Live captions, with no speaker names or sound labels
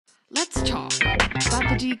talk about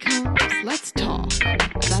the decoms. Let's talk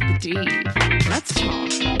about the D. Let's talk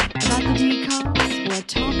about the decoms. We're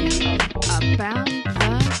talking about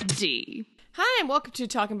the D. Hi, and welcome to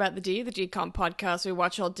Talking About the D, the DCOM podcast. We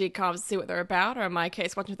watch all DCOms and see what they're about, or in my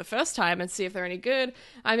case, watch them for the first time and see if they're any good.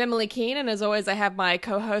 I'm Emily Keene, and as always, I have my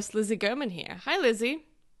co-host Lizzie Gorman here. Hi, Lizzie.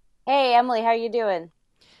 Hey, Emily, how are you doing?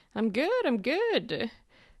 I'm good.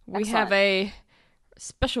 We Excellent. have a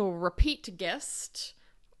special repeat guest.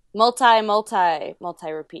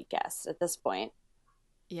 Multi-repeat guest at this point.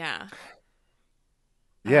 Yeah.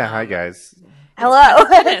 Yeah, hi guys. Hello,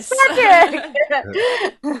 Dennis. Patrick.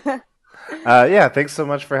 Yeah, thanks so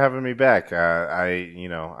much for having me back.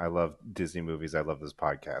 I love Disney movies. I love this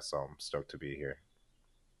podcast, so I'm stoked to be here.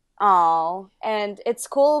 Oh, and it's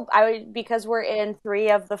cool. Because we're in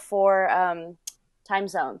 3 of the 4 time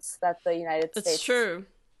zones that the United States It's true.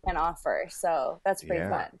 can offer, so that's pretty Yeah.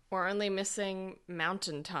 fun, We're only missing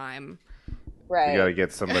mountain time. right? You got to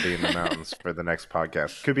get somebody in the mountains for the next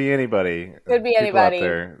podcast. Could be anybody. Could be People out anybody.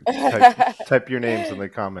 there, type your names in the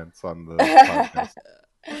comments on the podcast.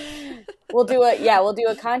 We'll do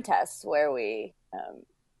a contest where we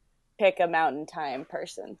pick a mountain time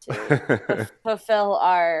person to fulfill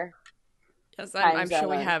our. Yes, Time I'm sure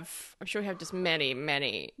we zone. have. I'm sure we have just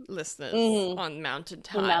many listeners Mhm. on mountain The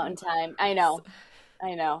time. mountain time. I know.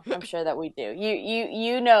 I'm sure that we do.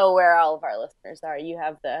 You know where all of our listeners are. You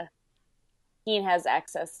have Keen has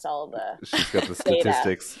access to all the. She's got the Data.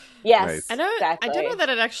 statistics. Yes, Nice. I exactly. don't know that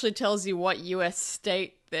it actually tells you what U.S.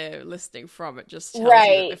 state they're listening from. It just tells you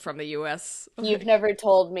Right. that they're from the U.S. You've never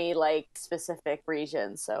told me like specific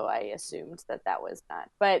regions, so I assumed that was not.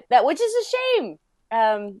 But that, which is a shame.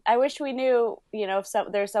 I wish we knew. If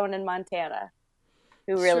there's someone in Montana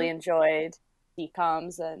who really Sure. enjoyed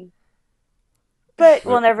decoms but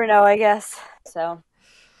we'll never know, I guess. So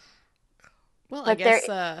Well, I But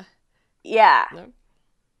guess. yeah. No.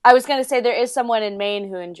 I was going to say there is someone in Maine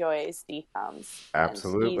who enjoys decoms. and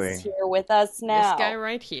Absolutely. he's here with us now. This guy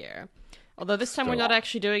right here. Although this time we're So- not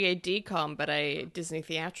actually doing a decom, but a Disney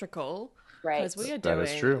theatrical. Right. Because we are That is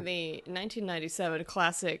doing true. the 1997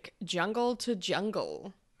 classic Jungle to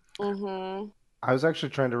Jungle. Mm-hmm. I was actually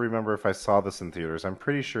trying to remember if I saw this in theaters. I'm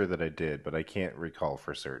pretty sure that I did, but I can't recall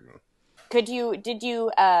for certain. Did you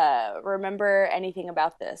remember anything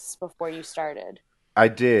about this before you started? I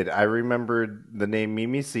did. I remembered the name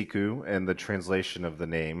Mimi Siku and the translation of the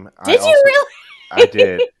name. Did you really? I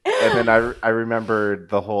did. And then I remembered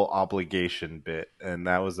the whole obligation bit, and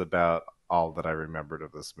that was about all that I remembered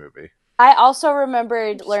of this movie. I also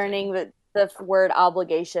remembered learning the word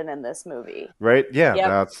obligation in this movie. Right? Yeah,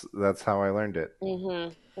 Yep. that's how I learned it.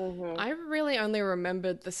 Mm-hmm. Mm-hmm. I really only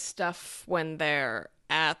remembered the stuff when they're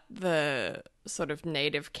at the sort of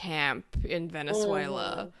native camp in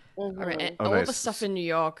Venezuela. Mm-hmm. I mean, Oh, all the nice. stuff in New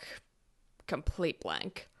York, complete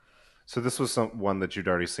blank. So this was one that you'd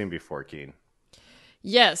already seen before, Keen.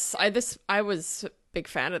 Yes, I was a big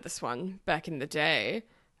fan of this one back in the day.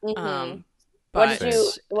 Mm-hmm. But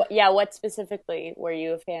What specifically were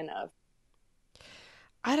you a fan of?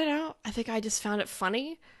 I don't know. I think I just found it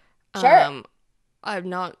funny. Sure. I'm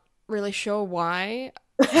not really sure why.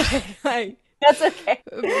 I, That's okay.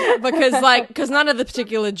 because none of the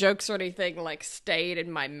particular jokes or anything like stayed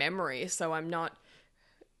in my memory, so I'm not.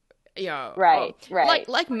 Right.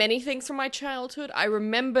 Like many things from my childhood, I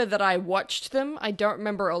remember that I watched them. I don't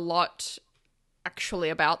remember a lot actually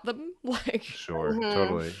about them. Like, Sure, Mhm.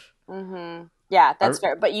 totally. Mm-hmm. Yeah, that's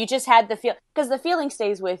fair. But you just had the feel, because the feeling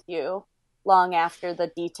stays with you long after the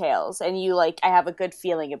details, and you I have a good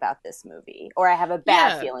feeling about this movie, or I have a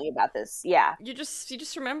bad Yeah. feeling about this. Yeah. you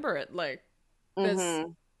just remember it. Like, there's.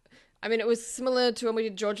 Mm-hmm. I mean, it was similar to when we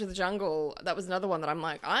did George of the Jungle. That was another one that I'm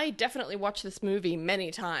like, I definitely watched this movie many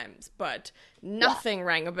times, but nothing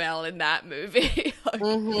rang a bell in that movie. Like,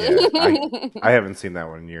 Yeah, I haven't seen that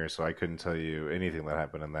one in years, so I couldn't tell you anything that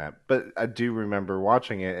happened in that. But I do remember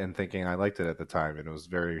watching it and thinking I liked it at the time, and it was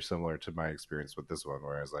very similar to my experience with this one,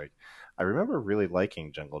 where I was like, I remember really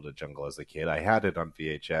liking Jungle to Jungle as a kid. I had it on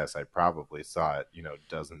VHS. I probably saw it,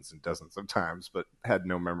 dozens and dozens of times, but had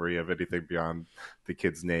no memory of anything beyond the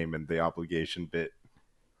kid's name and the obligation bit.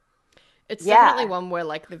 It's Yeah. definitely one where,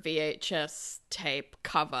 like, the VHS tape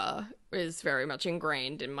cover is very much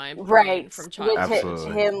ingrained in my brain Right. from With childhood.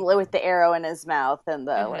 Absolutely. him with the arrow in his mouth and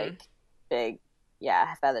the Mhm. big,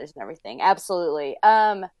 feathers and everything. Absolutely.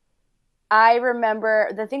 I remember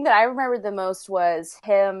the thing that I remember the most was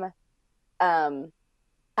him. I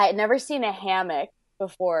had never seen a hammock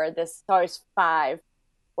before this. So I was 5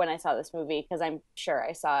 when I saw this movie, because I'm sure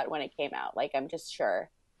I saw it when it came out. Like, I'm just sure.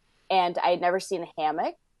 And I had never seen a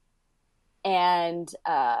hammock. And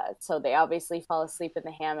so they obviously fall asleep in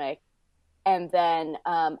the hammock. And then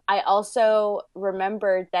I also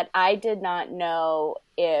remembered that I did not know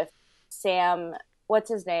if Sam, what's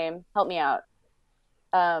his name? Help me out.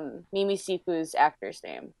 Mimi Siku's actor's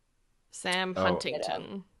name. Sam Oh,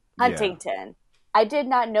 Huntington. yeah. Huntington. I did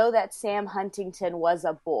not know that Sam Huntington was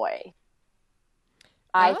a boy.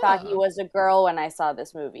 I thought he Oh. was a girl when I saw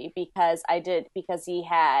this movie because he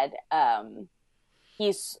had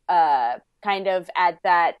he's kind of at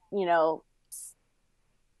that,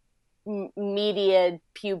 median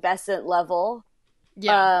pubescent level,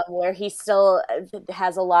 Yeah. where he still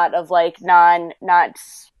has a lot of like not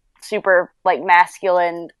super like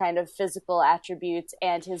masculine kind of physical attributes,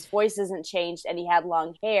 and his voice isn't changed, and he had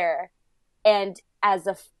long hair. And as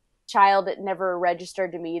a child, it never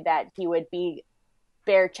registered to me that he would be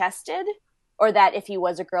bare chested, or that if he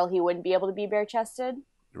was a girl, he wouldn't be able to be bare chested.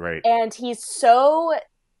 Right. And he's so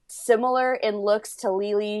similar in looks to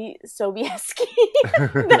Lily Sobieski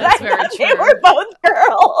that That's I very thought they true. were both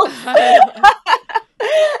girls.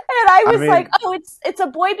 And I was mean- like, oh, it's a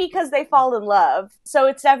boy because they fall in love. So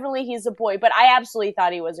it's definitely he's a boy, but I absolutely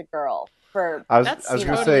thought he was a girl. That's I was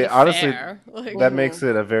gonna totally say, honestly, fair. Like, that makes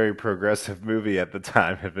it a very progressive movie at the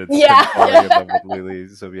time if it's Yeah. him falling in love with Lily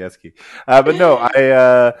Sobieski. But no,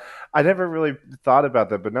 I never really thought about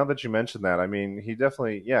that. But now that you mention that, I mean, he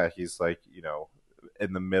definitely, yeah, he's like,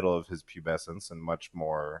 in the middle of his pubescence and much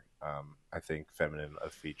more, I think, feminine a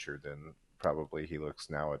feature than probably he looks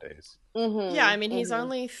nowadays. Mm-hmm, yeah, I mean, he's mm-hmm.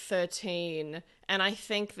 only 13, and I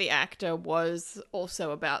think the actor was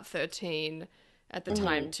also about 13 at the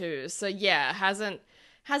time too. So yeah, hasn't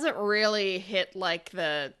really hit like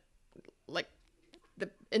the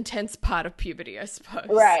intense part of puberty, I suppose.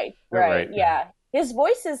 Right, Right. yeah. His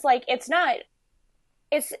voice is like it's not.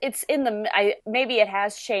 It's in the. Maybe it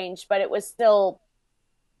has changed, but it was still.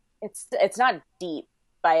 It's not deep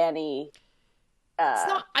by any. It's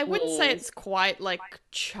not. I wouldn't say means. it's quite like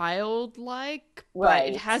childlike, but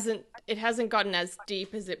Right. it hasn't gotten as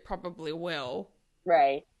deep as it probably will.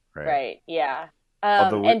 Right. Right. Right. Yeah.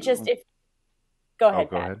 Although And just if. Go ahead.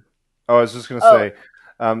 go Pat. ahead. Oh, I was just gonna Oh, say,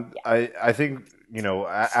 I think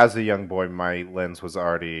as a young boy, my lens was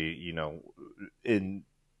already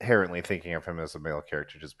inherently thinking of him as a male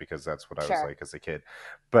character, just because that's what I was Sure. like as a kid.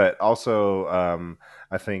 But also,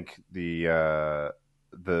 I think the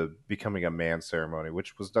becoming a man ceremony,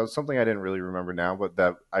 which was something I didn't really remember now, but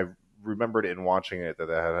that I remembered in watching it that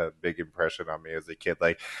had a big impression on me as a kid.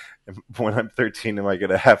 Like, when I'm 13, am I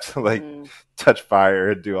gonna have to like Mhm. touch fire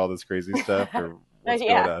and do all this crazy stuff, or what's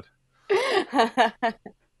Yeah. going on?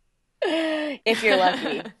 If you're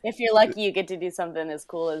lucky, you get to do something as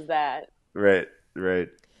cool as that. Right.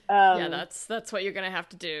 Yeah, that's what you're gonna have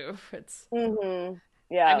to do. It's. Mm-hmm.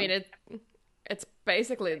 Yeah. I mean, it's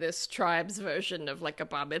basically this tribe's version of like a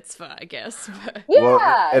bar mitzvah, I guess. But yeah. Well,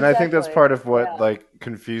 and I think that's exactly. part of what Yeah. like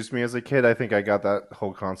confused me as a kid. I think I got that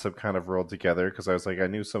whole concept kind of rolled together because I was like, I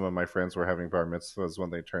knew some of my friends were having bar mitzvahs when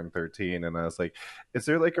they turned 13, and I was like, is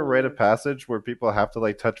there like a rite of passage where people have to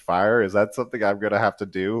like touch fire? Is that something I'm gonna have to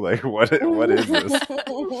do? Like, what is this?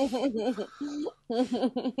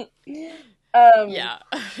 yeah.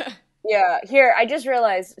 Yeah, here I just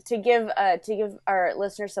realized to give our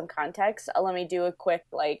listeners some context. Let me do a quick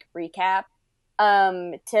like recap.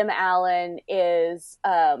 Tim Allen is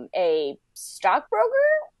a stockbroker.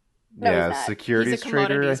 No, he's Yeah, not. He's a securities trader. I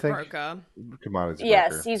commodities think broker. commodities Yes,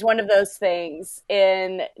 broker. he's one of those things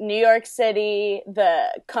in New York City,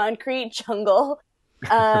 the concrete jungle.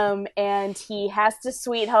 And he has to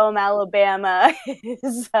sweet home Alabama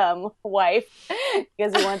his wife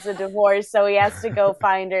because he wants a divorce, so he has to go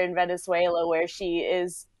find her in Venezuela, where she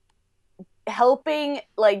is helping,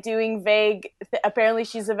 like doing vague. Apparently,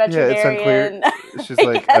 she's a Yeah, it's veterinarian. unclear. She's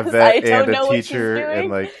like I a guess. vet I don't and know a what she's teacher doing. and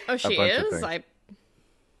like Oh, a she bunch of is. things.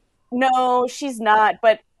 No, she's not.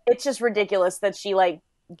 But it's just ridiculous that she like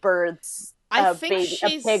births I a think baby, a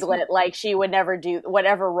she's. piglet. Like she would never do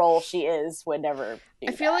whatever role she is. Would never. Do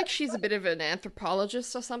I feel that. like she's a bit of an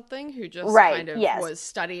anthropologist or something who just Right, kind of yes. was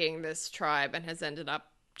studying this tribe and has ended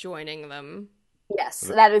up joining them. Yes,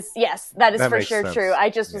 that is That for makes sure sense. true. I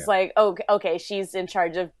just was Yeah. like, oh, okay, she's in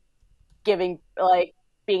charge of giving, like,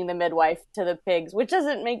 being the midwife to the pigs, which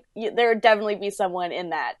doesn't make there would definitely be someone in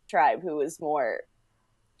that tribe who is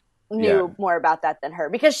knew more about that than her,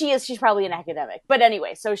 because she's probably an academic. But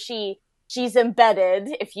anyway, so she's embedded,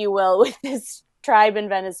 if you will, with this tribe in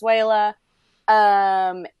Venezuela.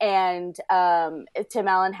 And Tim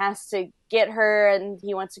Allen has to get her, and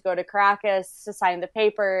he wants to go to Caracas to sign the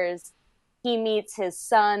papers. He meets his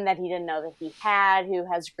son that he didn't know that he had, who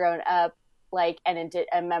has grown up like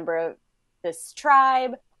a member of this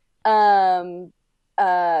tribe. And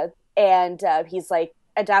he's like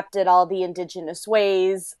adapted all the indigenous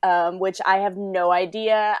ways, which I have no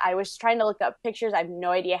idea. I was trying to look up pictures. I have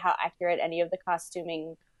no idea how accurate any of the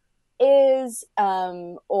costuming is,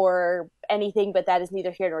 or anything, but that is neither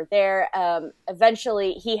here nor there.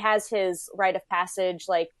 Eventually, he has his rite of passage,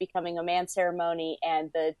 like becoming a man ceremony, and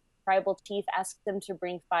the tribal chief asks him to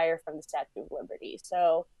bring fire from the Statue of Liberty.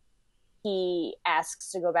 So he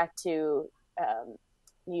asks to go back to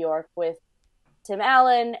New York with Tim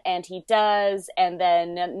Allen, and he does, and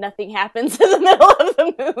then nothing happens in the middle of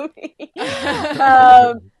the movie.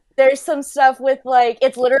 There's some stuff with, like,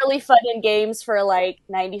 it's literally fun and games for, like,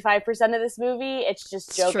 95% of this movie. It's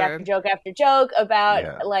just joke after joke after joke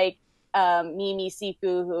about, like, Mimi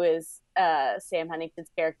Siku, who is Sam Huntington's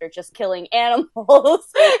character, just killing animals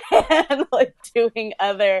and, like, doing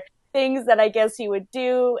other things that I guess he would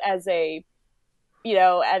do as a, you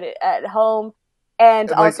know, at home.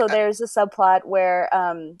 And also there's a subplot where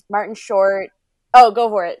Martin Short... Oh, go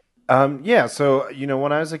for it. Yeah, so, you know,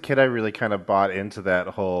 when I was a kid, I really kind of bought into that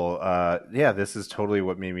whole, this is totally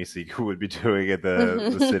what Mimi Siku would be doing in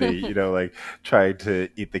the city, you know, like, trying to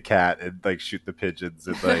eat the cat and, like, shoot the pigeons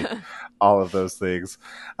and, like, all of those things.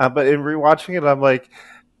 But in rewatching it, I'm like,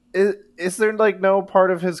 is there, like, no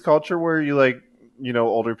part of his culture where you, like, you know,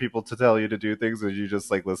 older people to tell you to do things and you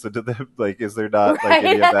just, like, listen to them? Like, is there not, like,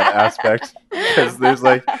 any of that aspect? Because there's,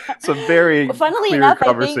 like, some very clear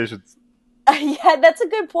conversations. Yeah, that's a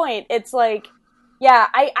good point. It's like, yeah,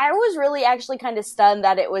 I was really actually kind of stunned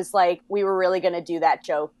that it was like we were really going to do that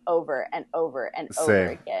joke over and over and over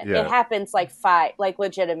again. Yeah. It happens like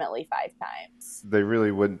legitimately 5 times. They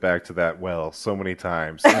really went back to that so many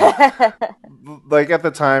times. Like, at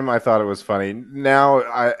the time, I thought it was funny. Now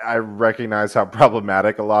I recognize how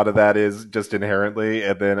problematic a lot of that is just inherently.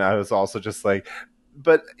 And then I was also just like,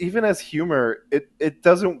 but even as humor, it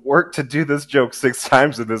doesn't work to do this joke 6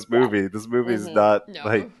 times in this movie. This movie is not,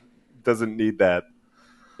 doesn't need that.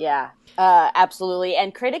 Yeah, absolutely.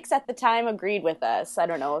 And critics at the time agreed with us. I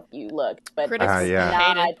don't know if you looked, but critics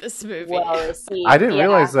hated this movie. Well received. I didn't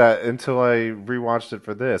realize that until I rewatched it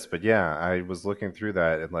for this. But yeah, I was looking through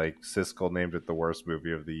that, and like Siskel named it the worst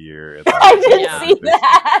movie of the year. I didn't see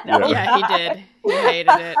that. Yeah, he did. He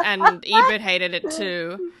hated it, and Ebert hated it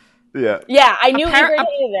too. Yeah, I knew Ebert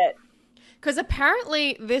hated it. Because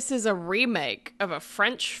apparently this is a remake of a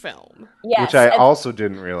French film. Yes, which I also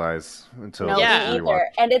didn't realize until either.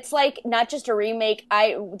 And it's like not just a remake.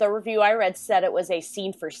 The review I read said it was a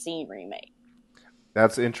scene-for-scene remake.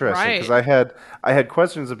 That's interesting because I had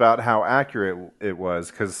questions about how accurate it was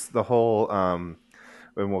because the whole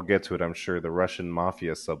and we'll get to it, I'm sure, the Russian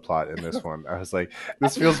mafia subplot in this one. I was like,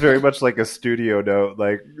 this feels very much like a studio note.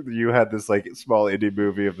 Like, you had this, like, small indie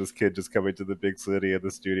movie of this kid just coming to the big city, and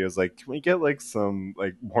the studio's like, can we get, like, some,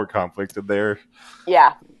 like, more conflict in there?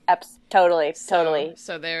 Yeah, totally.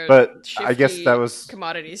 So there, but I guess that was...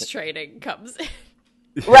 commodities trading comes in.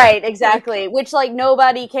 Right, exactly. Which, like,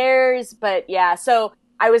 nobody cares, but yeah, so...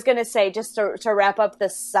 I was going to say, just to wrap up the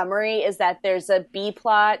summary, is that there's a B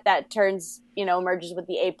plot that merges with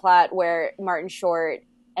the A plot where Martin Short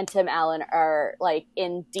and Tim Allen are like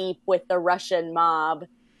in deep with the Russian mob.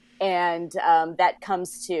 And that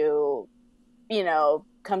comes to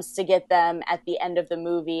get them at the end of the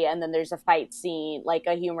movie. And then there's a fight scene, like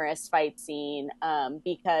a humorous fight scene,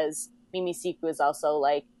 because Mimi Siku is also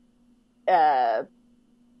like, digging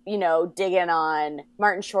on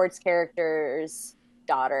Martin Short's character's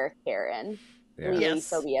daughter Karen, Lily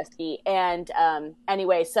Sobieski, and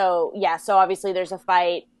anyway, so obviously there's a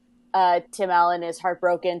fight. Tim Allen is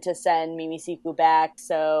heartbroken to send Mimi Siku back,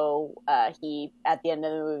 so he at the end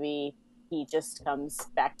of the movie he just comes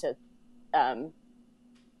back to the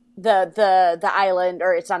island,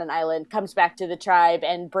 or it's not an island, comes back to the tribe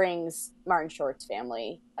and brings Martin Short's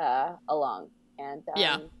family along, and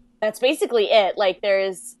that's basically it. Like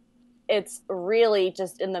it's really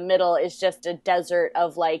just in the middle is just a desert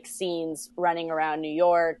of like scenes running around New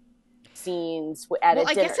York, scenes at a dinner.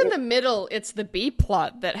 I guess in the middle it's the B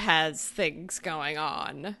plot that has things going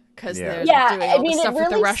on because they're doing all the stuff with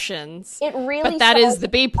the Russians. It really, but that is the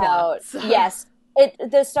B plot. So. Yes,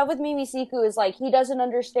 the stuff with Mimi Siku is like he doesn't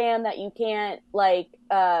understand that you can't like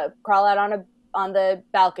crawl out on the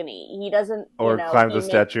balcony. He doesn't climb the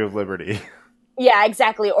Statue of Liberty. Yeah,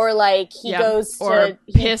 exactly. Or like he goes to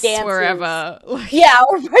piss dances wherever. Yeah,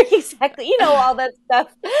 or exactly. All that stuff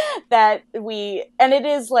that and it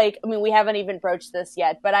is like, I mean, we haven't even broached this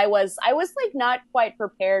yet, but I was like not quite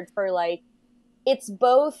prepared for like it's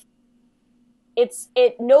both.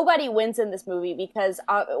 Nobody wins in this movie because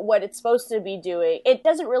what it's supposed to be doing, it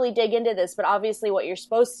doesn't really dig into this, but obviously what you're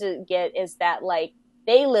supposed to get is that like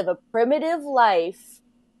they live a primitive life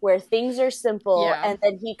where things are simple, Yeah. and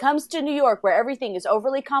then he comes to New York where everything is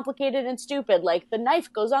overly complicated and stupid, like the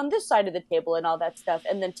knife goes on this side of the table and all that stuff.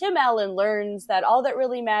 And then Tim Allen learns that all that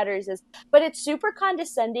really matters is, but it's super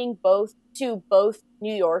condescending both to both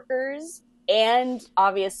New Yorkers and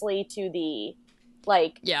obviously to the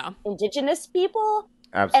like indigenous people.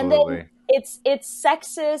 Absolutely. And then it's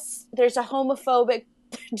sexist. There's a homophobic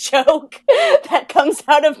joke that comes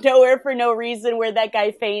out of nowhere for no reason, where that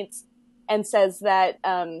guy faints and says that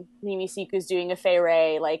Mimi Siku's doing a Fey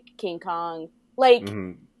Ray, like King Kong. Like,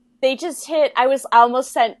 they just hit. I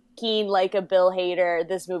almost sent Keen like a Bill Hader,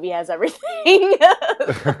 this movie has everything. It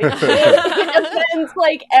offends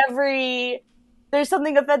like there's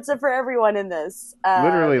something offensive for everyone in this.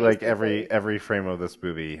 Literally, like every frame of this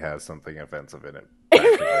movie has something offensive in it.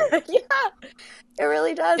 Yeah, it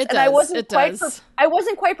really does. I wasn't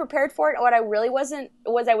quite prepared for it. What I really wasn't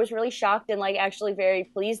was I was really shocked and like actually very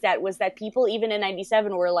pleased at was that people even in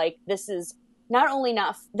 '97 were like, this is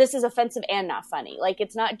this is offensive and not funny. Like,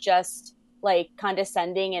 it's not just like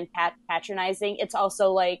condescending and patronizing. It's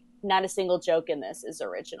also like not a single joke in this is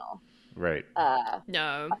original. Right.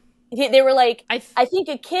 No. They were like, I think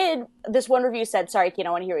a kid, this one review said, sorry, Keen,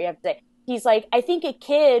 I want to hear what you have to say. He's like, I think a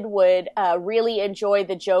kid would really enjoy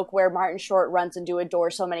the joke where Martin Short runs into a door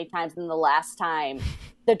so many times, and the last time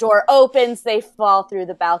the door opens, they fall through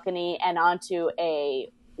the balcony and onto a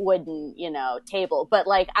wooden, table. But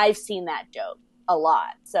like, I've seen that joke a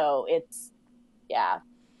lot. So it's, yeah.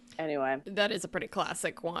 Anyway, that is a pretty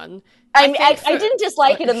classic one. I didn't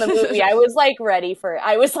dislike it in the movie. I was ready for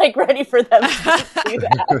them to do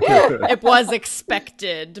that. It was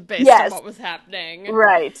expected based on what was happening.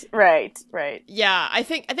 Right. Yeah, I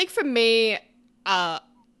think for me,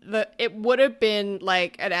 it would have been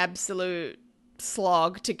like an absolute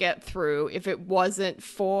slog to get through if it wasn't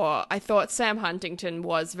for, I thought Sam Huntington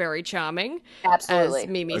was very charming as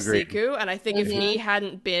Mimi Siku, and I think if he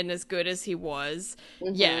hadn't been as good as he was,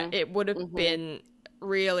 it would have been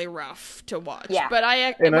really rough to watch. Yeah. But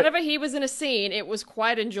whenever he was in a scene, it was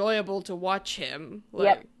quite enjoyable to watch him.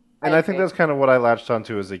 Like, And I think that's kind of what I latched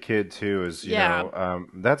onto as a kid too. Is you know,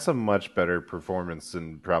 that's a much better performance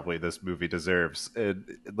than probably this movie deserves.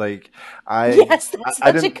 That's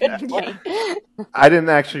such a good point. I didn't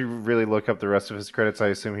actually really look up the rest of his credits. I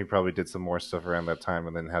assume he probably did some more stuff around that time,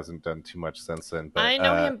 and then hasn't done too much since then. But I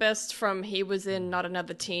know him best from he was in Not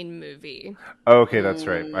Another Teen Movie. Okay, that's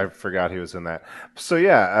right. I forgot he was in that. So he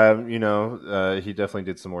definitely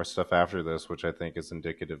did some more stuff after this, which I think is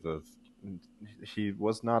indicative of. He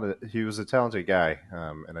was a talented guy,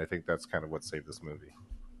 and I think that's kind of what saved this movie.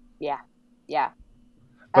 Yeah.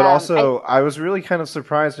 But also, I was really kind of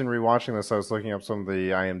surprised in rewatching this. I was looking up some of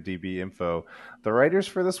the IMDb info. The writers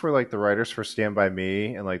for this were like the writers for Stand By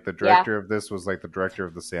Me, and like the director of this was like the director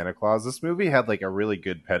of the Santa Claus. This movie had like a really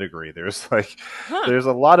good pedigree. There's there's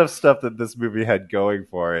a lot of stuff that this movie had going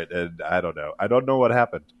for it, and I don't know what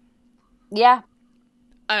happened. Yeah.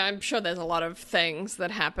 I'm sure there's a lot of things that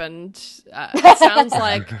happened.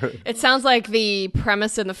 It sounds like the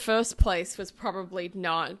premise in the first place was probably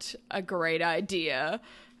not a great idea.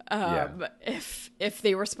 If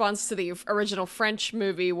the response to the original French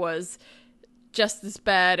movie was just as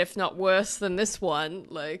bad, if not worse, than this one,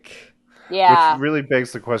 like. Yeah. Which really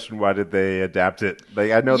begs the question, why did they adapt it?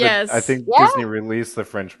 Like, I know that I think Disney released the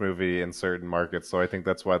French movie in certain markets, so I think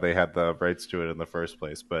that's why they had the rights to it in the first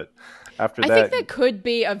place. But after that... I think there could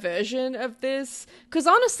be a version of this, because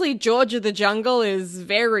honestly, George of the Jungle is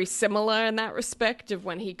very similar in that respect of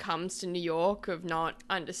when he comes to New York, of not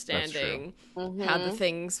understanding how the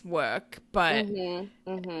things work. But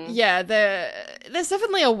there's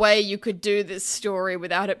definitely a way you could do this story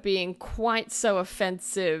without it being quite so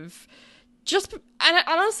offensive.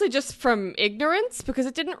 Honestly, just from ignorance, because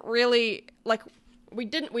it didn't really, like, we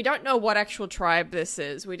don't know what actual tribe this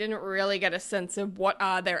is. We didn't really get a sense of what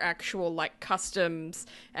are their actual, like, customs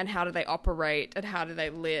and how do they operate and how do they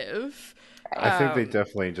live. I think they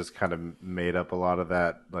definitely just kind of made up a lot of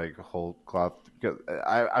that, like, whole cloth.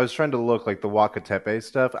 I was trying to look, like, the Wakatepe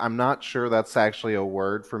stuff. I'm not sure that's actually a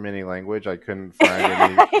word from any language. I couldn't find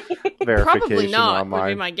any verification Probably not, online. would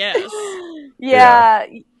be my guess. Yeah.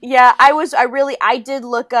 I did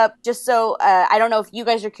look up just so, I don't know if you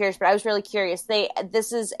guys are curious, but I was really curious. They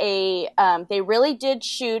really did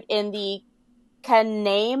shoot in the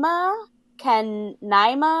Canaima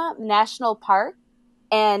National Park,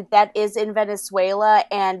 and that is in Venezuela,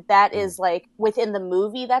 and that is like within the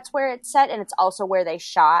movie, that's where it's set, and it's also where they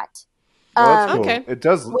shot. Well, that's cool. Okay.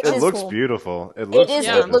 It looks beautiful. It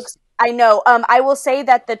looks I know. I will say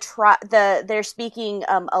that they're speaking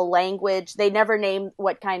a language. They never name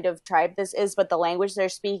what kind of tribe this is, but the language they're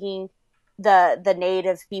speaking the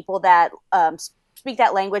native people that speak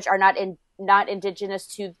that language are not indigenous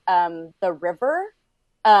to the river.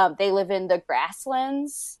 They live in the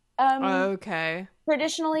grasslands. Okay.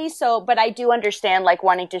 Traditionally, so but I do understand like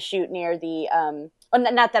wanting to shoot near the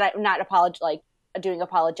not that I'm not doing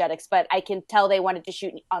apologetics, but I can tell they wanted to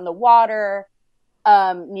shoot on the water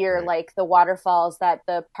near Right. like the waterfalls that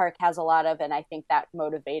the park has a lot of, and I think that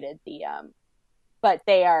motivated the but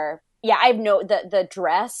they are, yeah, I have the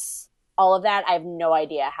dress, all of that, I have no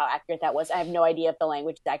idea how accurate that was. I have no idea if the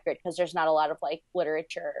language is accurate because there's not a lot of like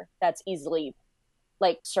literature that's easily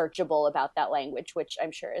like searchable about that language, which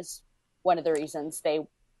I'm sure is one of the reasons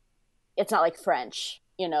it's not like French,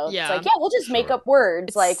 it's Yeah. like, yeah, we'll just make Sure. up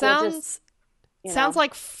words, It like we'll just sounds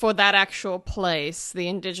like for that actual place, the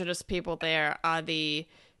indigenous people there are the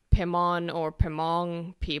Pemon or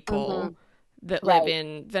Pemong people that live Right.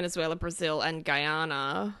 in Venezuela, Brazil, and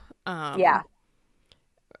Guyana. Yeah.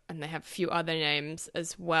 And they have a few other names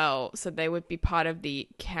as well. So they would be part of the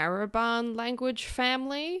Caravan language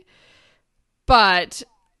family. But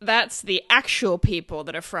that's the actual people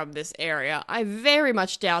that are from this area. I very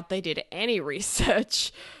much doubt they did any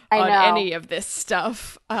research I on know. any of this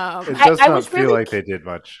stuff. It I does not was feel really like they did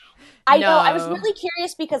much. I know. I was No. really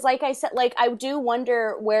curious because, like I said, like I do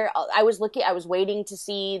wonder where I was looking. I was waiting to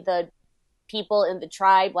see the people in the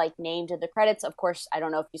tribe like named in the credits. Of course, I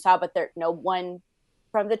don't know if you saw, but there no one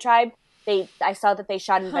from the tribe. I saw that they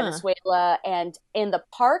shot in Huh. Venezuela and in the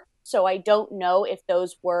park. So I don't know if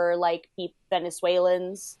those were like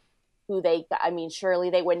Venezuelans who I mean,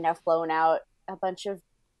 surely they wouldn't have flown out a bunch of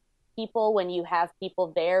people when you have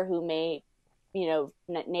people there who may,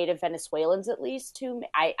 native Venezuelans at least who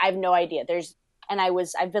I have no idea.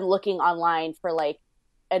 I've been looking online for like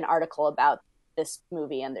an article about this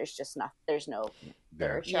movie and there's no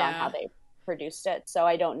literature on how they produced it. So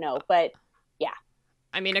I don't know, but yeah.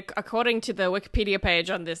 I mean, according to the Wikipedia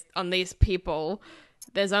page on these people,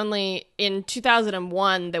 there's only in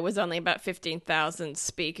 2001 there was only about 15,000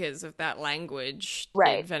 speakers of that language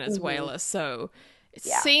in Venezuela. So it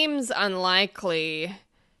seems unlikely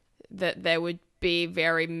that there would be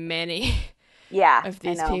very many of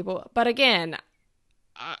these people. But again,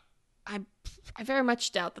 I very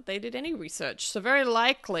much doubt that they did any research. So very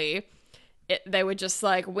likely they were just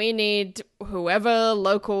like, we need whoever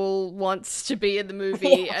local wants to be in the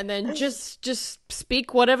movie, and then just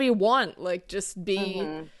speak whatever you want. Like, just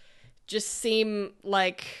seem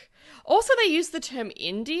like. Also, they use the term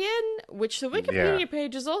Indian, which the Wikipedia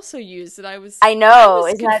page is also used. And I was Isn't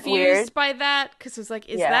confused that weird? by that because it was like,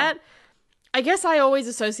 is that? I guess I always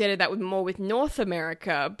associated that with more with North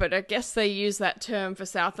America, but I guess they use that term for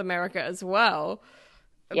South America as well.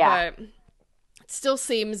 Yeah. But it still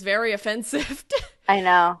seems very offensive. I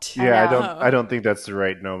know. Yeah, I don't think that's the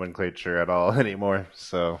right nomenclature at all anymore.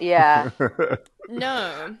 So Yeah.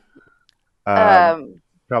 No.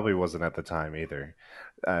 Probably wasn't at the time either.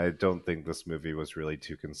 I don't think this movie was really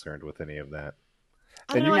too concerned with any of that.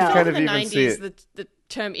 I don't know. I feel like in the 90s the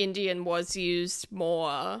term Indian was used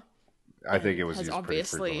more. I think it was has used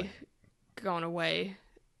obviously gone away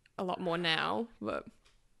a lot more now, but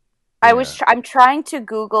I'm trying to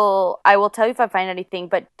Google. I will tell you if I find anything.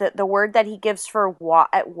 But the word that he gives for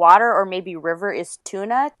water or maybe river is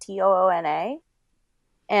tuna, Toona,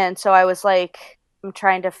 and so I was like, I'm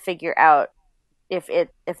trying to figure out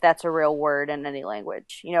if that's a real word in any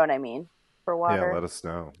language. You know what I mean? For water. Yeah, let us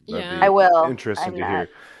know. Yeah. I will. Interesting to hear.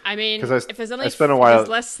 I mean, Because if there's only I spent a while... there's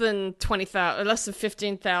less than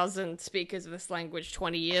 15,000 speakers of this language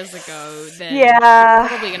 20 years ago, then you're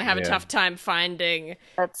probably going to have a tough time finding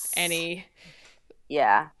any.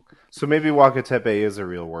 Yeah. So maybe Wakatepe is a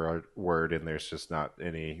real word, and there's just not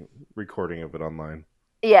any recording of it online.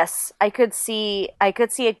 Yes, I could see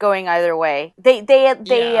it going either way.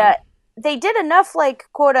 They did enough like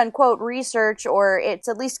quote unquote research, or it's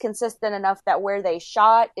at least consistent enough that where they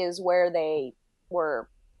shot is where they were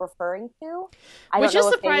referring to. Which is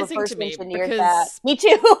surprising to me because me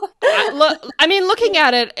too. I mean, looking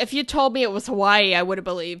at it, if you told me it was Hawaii, I would have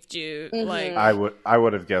believed you. Mm-hmm. Like I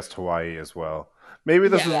would have guessed Hawaii as well. Maybe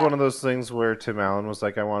this is one of those things where Tim Allen was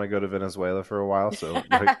like, I want to go to Venezuela for a while, so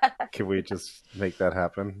can we just make that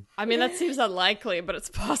happen? I mean, that seems unlikely, but it's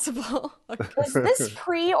possible. Was this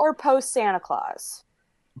pre or post Santa Claus?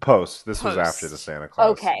 Post. This was after the Santa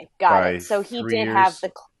Claus. Okay, got it. So he did have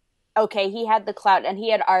he had the clout, and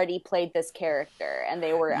he had already played this character, and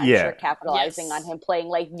they were, I'm sure, capitalizing on him playing,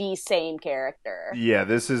 like, the same character. Yeah,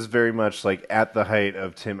 this is very much, like, at the height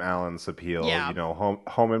of Tim Allen's appeal. Yeah. You know,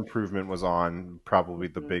 Home Improvement was on, probably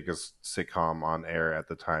the biggest sitcom on air at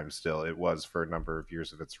the time still. It was for a number of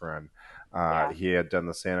years of its run. Yeah. He had done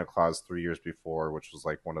the Santa Claus 3 years before, which was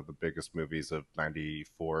like one of the biggest movies of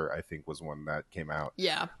 '94. I think was when that came out.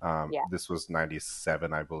 Yeah. Yeah. This was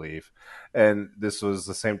 '97, I believe, and this was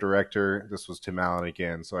the same director. This was Tim Allen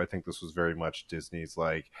again, so I think this was very much Disney's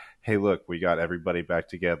like, "Hey, look, we got everybody back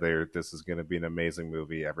together. This is going to be an amazing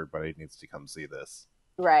movie. Everybody needs to come see this."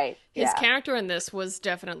 Right. His Yeah. character in this was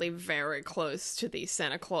definitely very close to the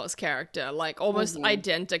Santa Claus character, like almost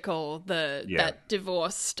identical. That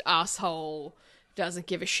divorced asshole doesn't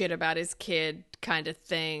give a shit about his kid kind of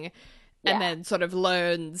thing, and Yeah. then sort of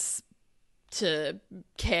learns to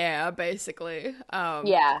care, basically.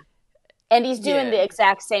 Yeah. And he's doing Yeah. the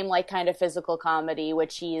exact same like kind of physical comedy,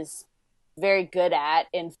 which he's very good at,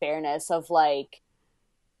 in fairness, of like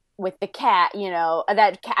with the cat,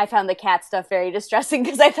 I found the cat stuff very distressing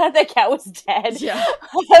because I thought the cat was dead. Yeah.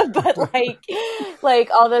 But like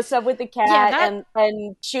all the stuff with the cat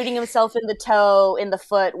and shooting himself in the toe, in the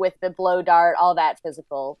foot with the blow dart, all that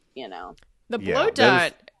physical, The Yeah, blow that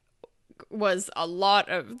dart was a lot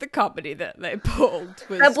of the comedy that they pulled.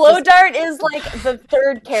 Was The blow just- dart is like the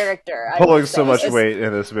third character. I Pulling would so say. much It's- weight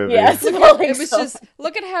in this movie. Yes, It pulling was so just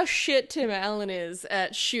look at how shit Tim Allen is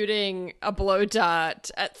at shooting a blow dart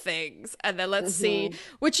at things, and then let's see,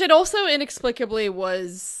 which it also inexplicably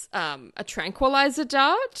was a tranquilizer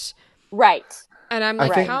dart, right. and I'm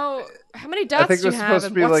like, think- how many darts think do you it was have, supposed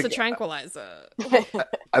and to be what's like- the tranquilizer?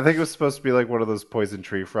 I think it was supposed to be like one of those poison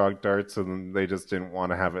tree frog darts, and they just didn't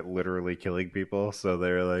want to have it literally killing people, so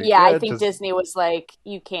they were like, Yeah, I think just- Disney was like,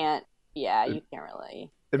 you can't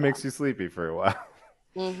really. it makes you sleepy for a while.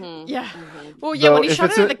 Mm-hmm. Yeah, well, yeah, Though, when he if shot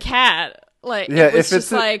it's it at a- the cat, like, Yeah, it was if it's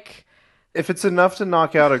just a- like. If it's enough to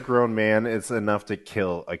knock out a grown man, it's enough to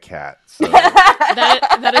kill a cat. So.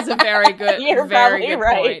 That is a very good, You're very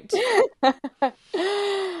probably good right. point.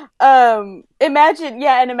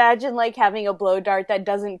 Imagine like having a blow dart that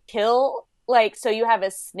doesn't kill, like, so you have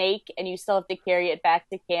a snake and you still have to carry it back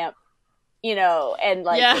to camp, and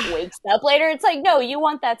like Yeah. it wakes up later. It's like, no, you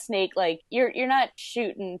want that snake, like you're not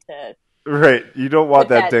shooting to Right, you don't want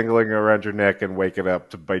With that that- dangling around your neck and waking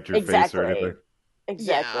up to bite your face or anything.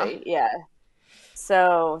 exactly, yeah.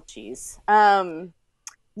 So, geez,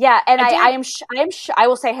 yeah, and I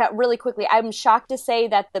will say really quickly, I'm shocked to say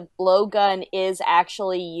that the blowgun is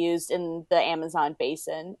actually used in the Amazon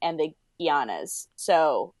basin and the Guianas.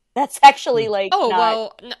 So that's actually like Oh, not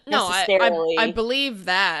well, no, necessarily- I believe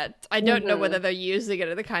that. I don't know Mhm. whether they're using it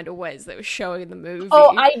in the kind of ways they were showing in the movie.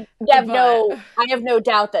 Oh, I have but- I have no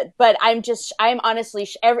doubt that, but I'm honestly,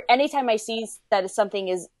 anytime I see that something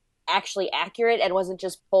is actually accurate and wasn't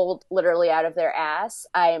just pulled literally out of their ass,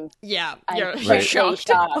 Yeah, I'm you're completely shocked.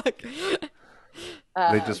 shocked. Like,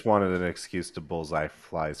 They just wanted an excuse to bullseye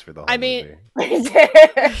flies for the whole I mean- movie.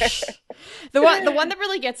 the one that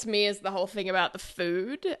really gets me is the whole thing about the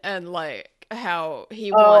food and like how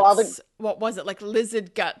he all wants what was it, like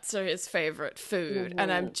lizard guts are his favorite food,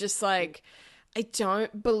 and I'm just like, I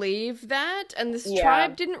don't believe that. And this Yeah.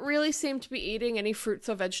 tribe didn't really seem to be eating any fruits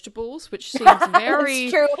or vegetables, which seems very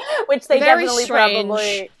It's true, which they very definitely strange.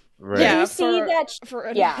 probably. Right. Yeah, you see for, that for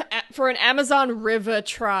an, yeah. for an Amazon River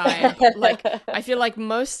tribe, like I feel like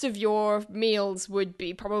most of your meals would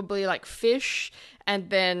be probably like fish and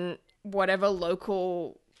then whatever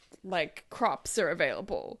local like crops are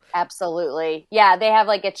available. Absolutely. Yeah, they have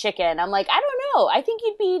like a chicken. I'm like, I don't know. I think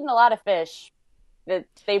you'd be eating a lot of fish. That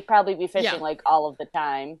they'd probably be fishing Yeah. like all of the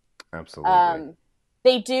time. Absolutely.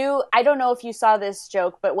 They do. I don't know if you saw this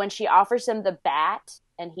joke, but when she offers him the bat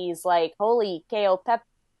and he's like, holy KO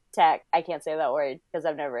peptech. I can't say that word because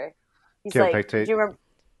I've never. He's like, Kaopectate. do you remember?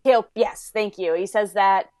 KO, yes, thank you. He says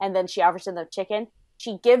that. And then she offers him the chicken.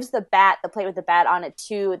 She gives the plate with the bat on it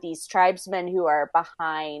to these tribesmen who are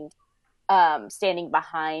standing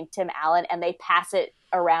behind Tim Allen, and they pass it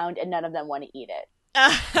around and none of them want to eat it.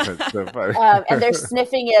 That's so funny. And they're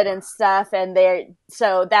sniffing it and stuff, and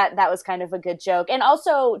that was kind of a good joke. And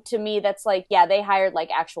also to me, that's like, yeah, they hired like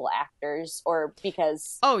actual actors, or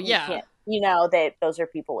because Oh, you yeah. can't- those are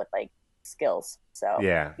people with like skills. So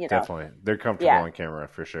Yeah, you know. definitely. They're comfortable Yeah. on camera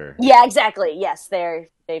for sure. Yeah, exactly. Yes,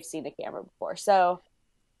 they've seen a camera before. So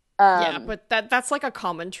Yeah, but that's like a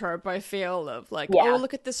common trope, I feel, of like, Yeah. oh,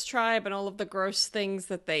 look at this tribe and all of the gross things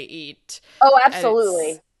that they eat. oh, And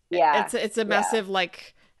absolutely. Yeah, It's a massive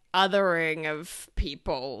like othering of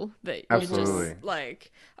people that you Absolutely. just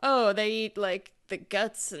like, oh, they eat like the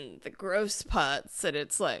guts and the gross parts, and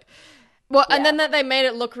it's like, well, and then that they made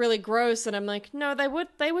it look really gross, and I'm like, no, they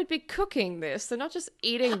would be cooking this. They're not just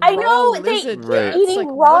eating I raw know, lizard they're guts. eating like,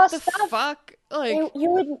 raw what the stuff. fuck? Like, you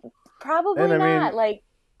would probably And I mean- not like.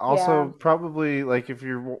 Also, Yeah. probably like if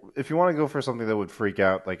you want to go for something that would freak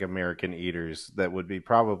out like American eaters, that would be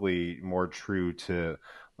probably more true to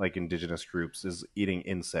like indigenous groups is eating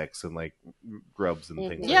insects and like grubs and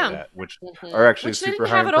things like Yeah. Mm-hmm. that, which are Mm-hmm. actually Which they super didn't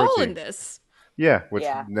high have in at all in protein. this. Yeah, which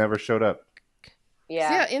Yeah. never showed up. 'Cause,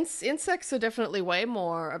 Yeah. insects are definitely way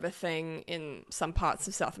more of a thing in some parts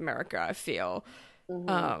of South America, I feel. Mm-hmm.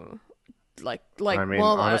 I mean,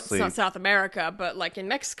 Well, it's honestly, not South America, but like in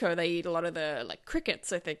Mexico, they eat a lot of the like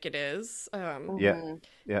crickets, I think it is. yeah, Mm-hmm.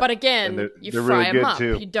 yeah, But and again, you they're fry really them good up.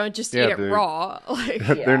 too. You don't just Yeah, eat it raw. Like,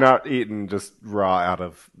 they're Yeah. not eaten just raw out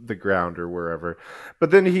of the ground or wherever. But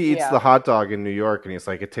then he eats Yeah. the hot dog in New York, and he's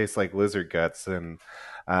like, "It tastes like lizard guts." And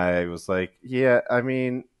I was like, "Yeah, I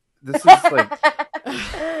mean, this is like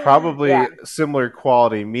probably Yeah. similar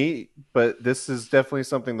quality meat, but this is definitely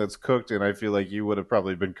something that's cooked, and I feel like you would have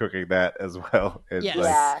probably been cooking that as well. And Yes. like,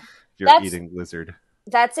 Yeah. you're That's eating lizard."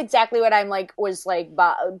 that's exactly what I'm like was like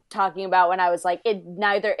talking about when I was like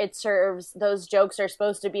it serves those jokes are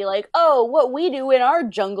supposed to be like, oh, what we do in our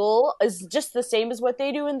jungle is just the same as what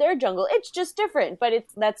they do in their jungle, it's just different, but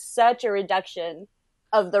that's such a reduction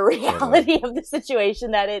of the reality of the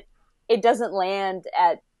situation that it doesn't land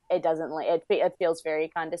at it feels very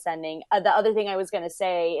condescending. The other thing I was going to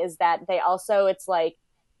say is that they also it's like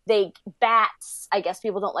they bats, I guess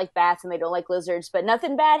people don't like bats and they don't like lizards, but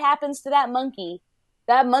nothing bad happens to that monkey.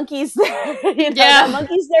 That monkey's that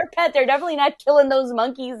monkey's their pet. They're definitely not killing those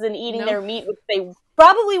monkeys and eating their meat, which they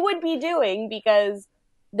probably would be doing because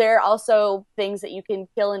there are also things that you can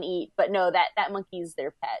kill and eat. But no, that monkey's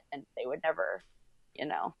their pet, and they would never,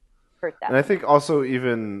 hurt that. And I think also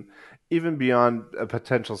even beyond a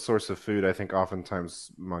potential source of food, I think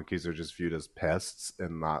oftentimes monkeys are just viewed as pests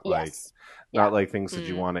and not Yes. not like things that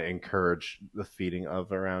you want to encourage the feeding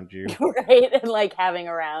of around you. Right, and like having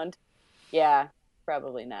around. Yeah,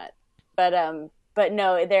 probably not. But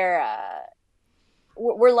no,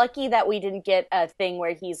 we're lucky that we didn't get a thing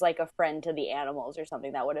where he's like a friend to the animals or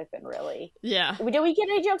something. That would have been really. yeah. Did we get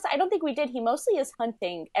any jokes? I don't think we did. He mostly is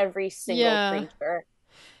hunting every single creature.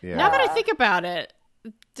 Yeah. Now that I think about it,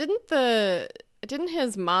 didn't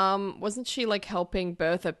his mom, wasn't she like helping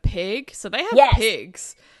birth a pig? So they have Yes.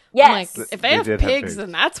 pigs. Yes. Like, if They they have did have pigs, pigs.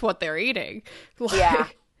 then that's what they're eating. Like, Yeah,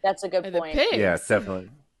 that's a good the point. pigs. Yeah, definitely.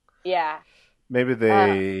 Yeah. Maybe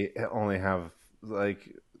they only have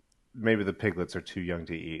maybe the piglets are too young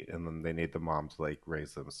to eat, and then they need the mom to like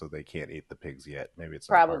raise them, so they can't eat the pigs yet. Maybe it's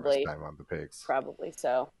not harvest Probably. time on the pigs. Probably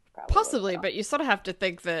so. Possibly, but you sort of have to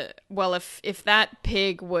think that, well, if that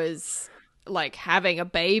pig was like having a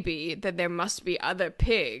baby, then there must be other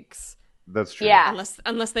pigs. That's true. Yeah.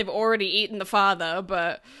 Unless they've already eaten the father,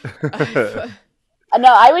 but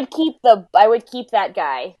No, I would keep that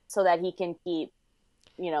guy so that he can keep,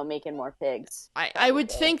 making more pigs. I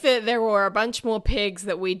would think that there were a bunch more pigs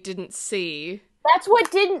that we didn't see. That's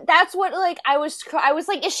what like I was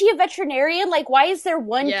like, is she a veterinarian? Like, why is there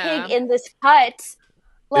one Yeah. pig in this hut?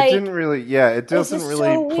 Like, it didn't really, it doesn't is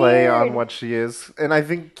really so play on weird. what she is. And I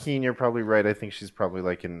think, Keen, you're probably right. I think she's probably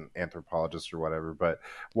like an anthropologist or whatever. But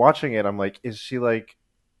watching it, I'm like, is she like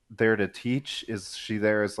there to teach? Is she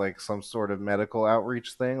there as like some sort of medical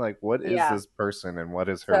outreach thing? Like, what is Yeah. this person and what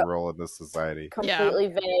is her So- role in this society? completely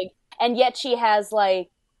vague, and yet she has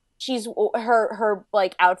like her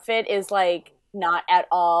like outfit is like not at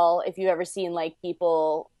all. If you've ever seen like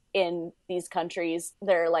people in these countries,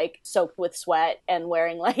 they're like soaked with sweat and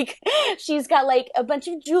wearing like she's got like a bunch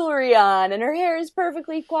of jewelry on and her hair is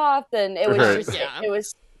perfectly coiffed, and it was Right. just Yeah. it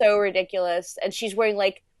was so ridiculous. And she's wearing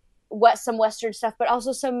like some Western stuff, but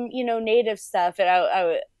also some native stuff, and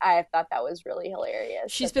I thought that was really hilarious.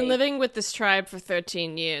 She's been living with this tribe for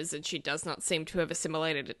 13 years, and she does not seem to have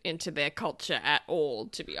assimilated into their culture at all,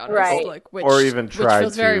 to be honest. Right. Like, which, Or even which tried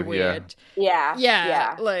feels very to, yeah. weird.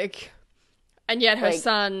 Yeah, Like, and yet her Like-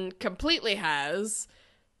 son completely has.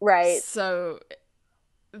 right. So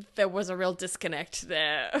there was a real disconnect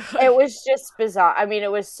there. It was just bizarre. I mean, it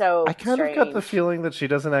was so I kind strange. of got the feeling that she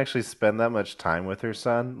doesn't actually spend that much time with her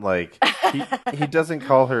son. Like he doesn't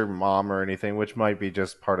call her mom or anything, which might be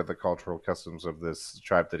just part of the cultural customs of this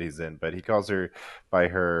tribe that he's in. But he calls her by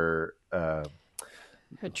her Her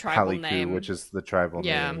tribal Haliku, name. which is the tribal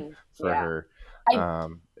Yeah. name for Yeah. her. I-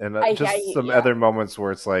 And just some yeah. other moments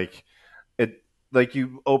where it's like like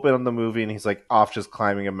you open on the movie and he's like off just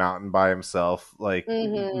climbing a mountain by himself, like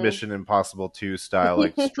Mhm. Mission Impossible 2 style,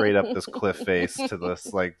 like straight up this cliff face to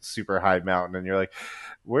this like super high mountain, and you're like,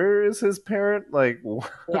 where is his parent? Like,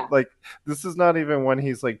 Yeah. like this is not even when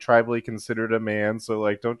he's like tribally considered a man. So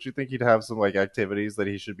like, don't you think he'd have some like activities that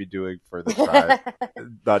he should be doing for the tribe,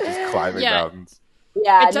 not just climbing Yeah. mountains?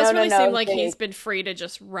 Yeah, It does no, no, really no. seem like he's been free to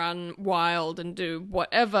just run wild and do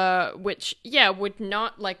whatever, which, yeah, would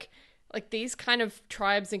not, like these kind of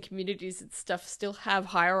tribes and communities and stuff still have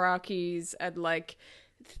hierarchies and, like,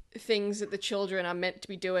 things that the children are meant to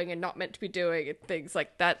be doing and not meant to be doing and things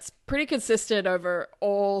like that's pretty consistent over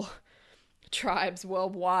all tribes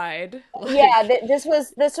worldwide. Yeah, Like, this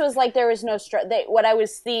was like there was no what I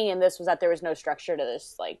was seeing in this was that there was no structure to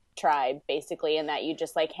this like tribe basically, and that you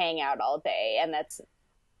just like hang out all day, and that's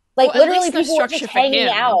like well, at literally least no people were structure just for hanging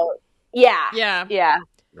him. out. Yeah, Yeah. yeah,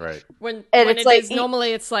 Right. When and when it's it like is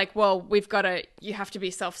normally it's like, well, you have to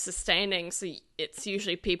be self-sustaining, so it's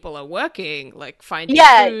usually people are working, like finding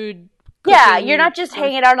yeah, food, yeah, you're cooking. not just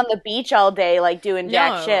hanging out on the beach all day like doing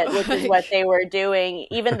jack No, shit, which is what like, they were doing.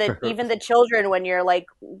 Even the children, when you're like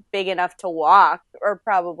big enough to walk, are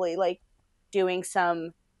probably like doing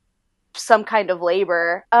some kind of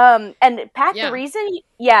labor. And Pat, yeah.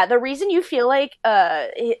 the reason you feel like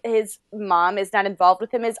his mom is not involved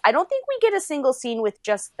with him is I don't think we get a single scene with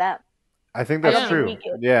just them. I think I that's don't think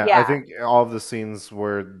Yeah. we true. get. Yeah, I Yeah, think all of the scenes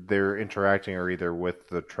where they're interacting are either with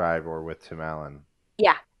the tribe or with Tim Allen.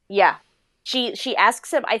 yeah, yeah. She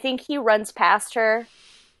asks him. I think he runs past her,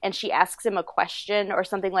 and she asks him a question or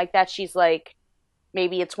something like that. She's like,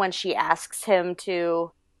 maybe it's when she asks him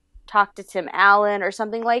to talk to Tim Allen or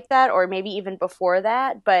something like that, or maybe even before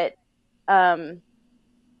that. But um,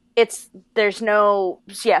 it's there's no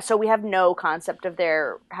yeah. So we have no concept of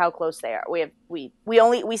their how close they are. We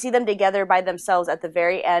see them together by themselves at the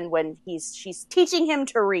very end when she's teaching him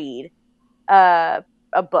to read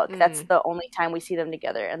a book. That's Mm. the only time we see them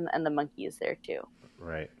together, and the monkey is there too.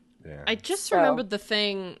 Right. Yeah. I just So remembered the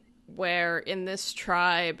thing where in this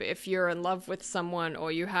tribe, if you're in love with someone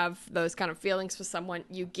or you have those kind of feelings for someone,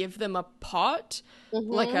 you give them a pot,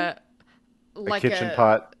 like a Kitchen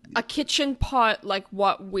pot. a kitchen pot, like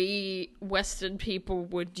what we Western people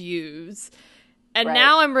would use. And Right.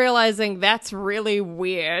 now I'm realizing that's really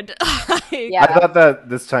weird. Like, Yeah. I thought that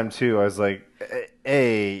this time too. I was like,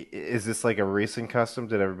 "A, is this like a recent custom?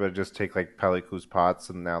 Did everybody just take like Peliku's pots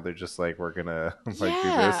and now they're just like we're gonna like do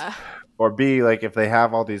this?" yeah. Or B, like if they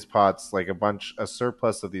have all these pots, like a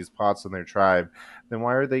surplus of these pots in their tribe, then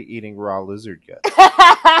why are they eating raw lizard guts?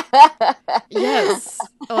 Yes.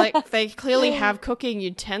 Like they clearly have cooking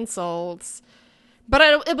utensils. But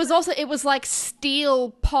it was like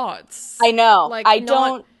steel pots. I know. Like, I not-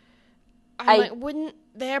 don't. I'm like, wouldn't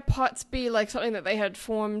their pots be like something that they had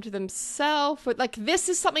formed themselves? But like, this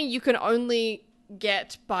is something you can only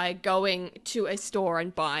get by going to a store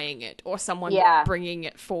and buying it, or someone Yeah. bringing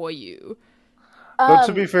it for you. But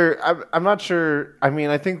to be fair, I'm not sure. I mean,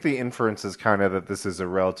 I think the inference is kind of that this is a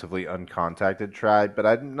relatively uncontacted tribe, but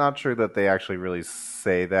I'm not sure that they actually really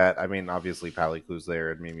say that. I mean, obviously Paliku's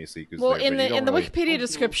there and Mimisiku's Well, there. in but you the don't in the really... Wikipedia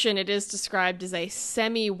description, it is described as a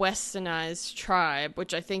semi-westernized tribe,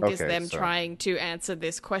 which I think is Okay, them so- trying to answer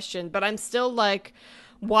this question. But I'm still like,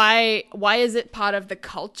 why is it part of the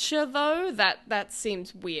culture though? That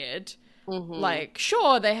seems weird. Like,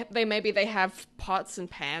 sure, they maybe they have pots and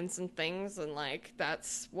pans and things, and like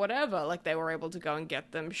that's whatever. Like they were able to go and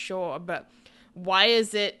get them, sure, but why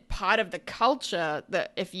is it part of the culture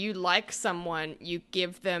that if you like someone, you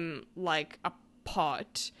give them like a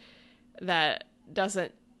pot that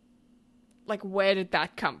doesn't, like, where did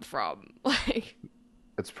that come from? Like,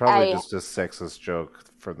 It's probably I- just a sexist joke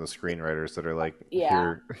from the screenwriters that are like,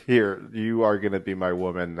 Yeah. here, you are going to be my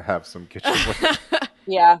woman, have some kitchen work.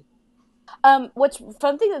 Yeah. What's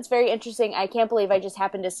something that's very interesting, I can't believe I just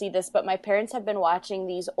happened to see this, but my parents have been watching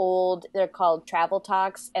these they're called travel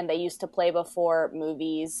talks, and they used to play before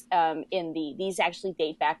movies. These actually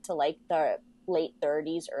date back to like the late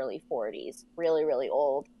 30s, early 40s, really, really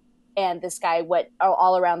old. And this guy went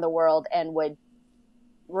all around the world and would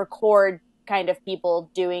record kind of people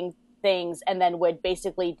doing things, and then would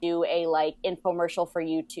basically do a like infomercial for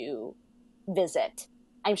you to visit.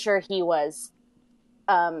 I'm sure he was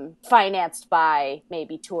financed by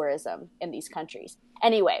maybe tourism in these countries.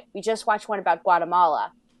 Anyway, we just watched one about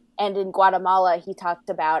Guatemala. And in Guatemala, he talked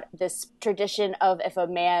about this tradition of if a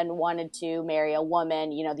man wanted to marry a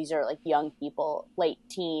woman, you know, these are like young people, late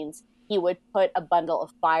teens, he would put a bundle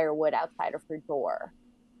of firewood outside of her door.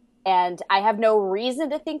 And I have no reason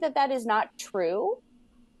to think that that is not true.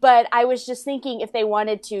 But I was just thinking if they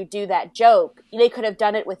wanted to do that joke, they could have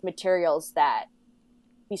done it with materials that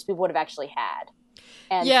these people would have actually had.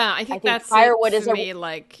 And yeah, I think that's firewood it is for me.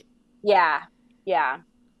 Like, yeah.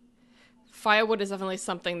 firewood is definitely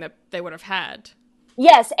something that they would have had.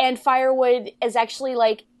 Yes, and firewood is actually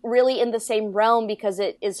like really in the same realm because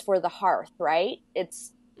it is for the hearth, right?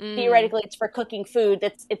 It's theoretically it's for cooking food.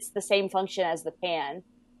 It's the same function as the pan.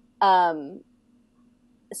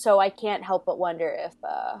 so I can't help but wonder if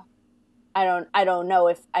I don't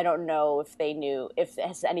know if they knew if it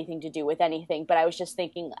has anything to do with anything, but I was just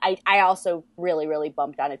thinking I also really, really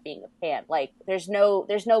bumped on it being a pan. Like there's no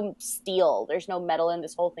steel, there's no metal in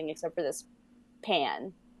this whole thing except for this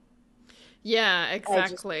pan. Yeah,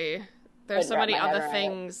 exactly. There's so couldn't wrap many my head other around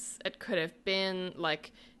things it could have been,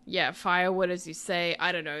 like, yeah, firewood, as you say.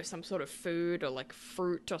 I don't know, some sort of food or like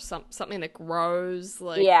fruit or something that grows.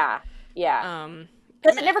 Like, Yeah, yeah. um,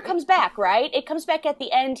 Because it never comes back, right? It comes back at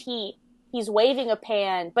the end. He's waving a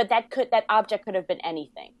pan, but that object could have been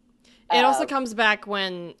anything. it also comes back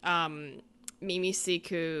when Mimi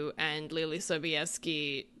Siku and Lily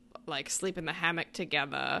Sobieski like sleep in the hammock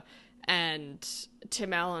together, and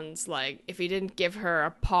Tim Allen's like, if he didn't give her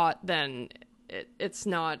a pot, then it's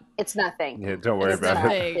not. It's nothing. Yeah, don't worry It's about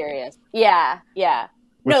nothing. it. Serious. Yeah, yeah.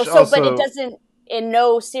 Which No, so also- but it doesn't in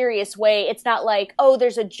no serious way. It's not like, oh,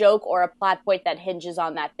 there's a joke or a plot point that hinges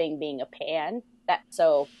on that thing being a pan. That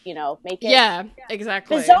so, make it Yeah,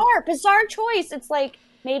 exactly. bizarre choice. It's like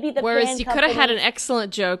maybe the Whereas pan you could have had company- an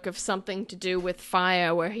excellent joke of something to do with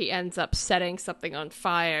fire, where he ends up setting something on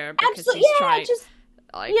fire because absolutely he's trying.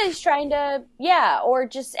 he's trying to or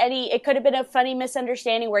just it could have been a funny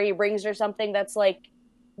misunderstanding where he brings her something that's like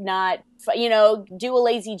not do a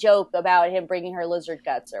lazy joke about him bringing her lizard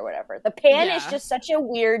guts or whatever. The pan is Yeah. just such a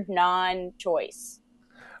weird non-choice.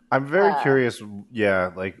 I'm very curious.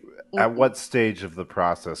 Yeah, like at Mhm. what stage of the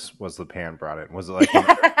process was the pan brought in? Was it like an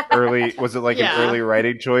early? Was it like Yeah. an early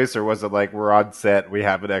writing choice, or was it like we're on set, we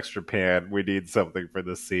have an extra pan, we need something for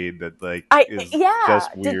the scene that like is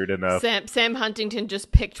just weird enough? Sam Huntington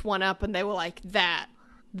just picked one up, and they were like, that,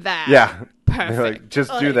 Yeah, perfect. they're like,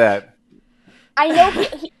 just do Like, that. I know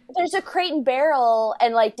there's a Crate and Barrel,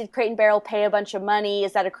 and like, did Crate and Barrel pay a bunch of money?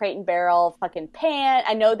 Is that a Crate and Barrel fucking pan?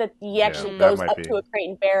 I know that he actually that goes might up be. to a Crate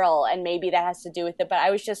and Barrel, and maybe that has to do with it. But I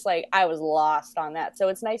was just like, I was lost on that. So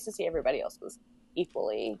it's nice to see everybody else was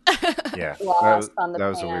equally Yeah, lost on the that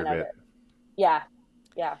was a pan weird of bit. it. Yeah,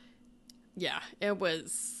 yeah. Yeah, it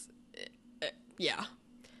was. Yeah,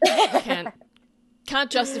 can't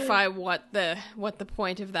justify what the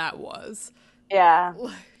point of that was. Yeah.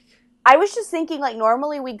 I was just thinking, like,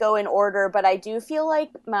 normally we go in order, but I do feel like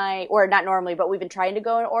or not normally, but we've been trying to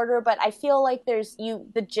go in order, but I feel like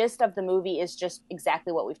the gist of the movie is just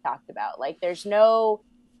exactly what we've talked about. Like, there's no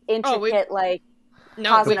intricate, No,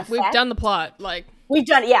 cause and we've effect. done the plot. Like, We've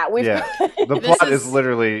done, yeah, we've Yeah, the This plot is- is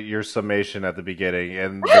literally your summation at the beginning,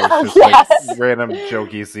 and there's just Yes. like random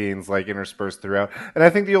jokey scenes like interspersed throughout. And I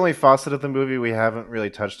think the only facet of the movie we haven't really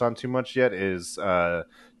touched on too much yet is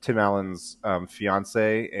Tim Allen's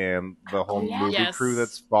fiance and the whole yeah. movie Yes. crew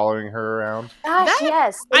that's following her around. Gosh,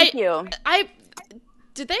 yes, thank you.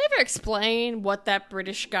 Did they ever explain what that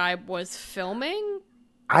British guy was filming?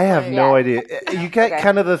 I have no Yeah. idea. You get Okay.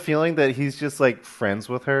 kind of the feeling that he's just like friends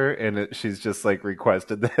with her, and she's just like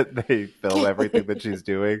requested that they film everything that she's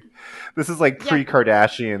doing. This is like Yeah.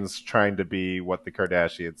 pre-Kardashians trying to be what the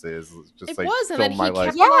Kardashians is. Just It like was, and film then my he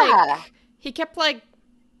life. kept Yeah. he kept like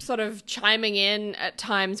sort of chiming in at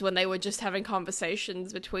times when they were just having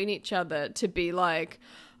conversations between each other to be like,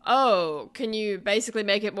 "Oh, can you basically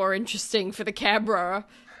make it more interesting for the camera?"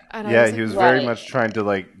 And I Yeah, was he was like, very Right. much trying to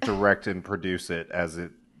like direct and produce it as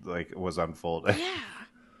it like was unfolding. yeah.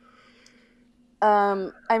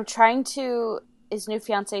 I'm trying to. His new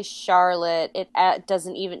fiance Charlotte. It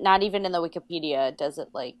doesn't even, not even in the Wikipedia does it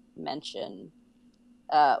like mention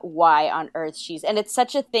why on earth she's, and it's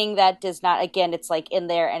such a thing that does not. Again, it's like in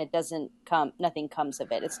there, and it doesn't come. Nothing comes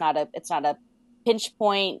of it. It's not a pinch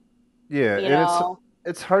point. Yeah, You and know.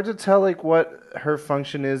 it's hard to tell like what her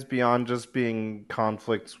function is beyond just being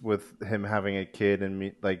conflicts with him having a kid and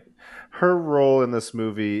me. Like her role in this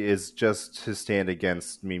movie is just to stand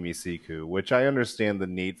against Mimi Siku, which I understand the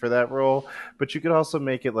need for that role, but you could also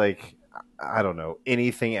make it like, I don't know,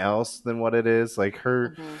 anything else than what it is. Like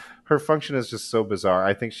her function is just so bizarre.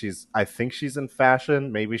 I think she's in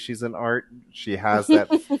fashion. Maybe she's in art. She has that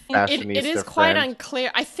fashionista It is quite friend.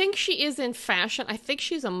 unclear. I think she is in fashion. I think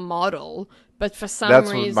she's a model, but for some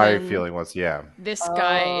That's reason, what my feeling was. Yeah. this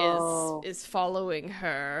guy Oh. is following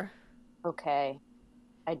her. Okay.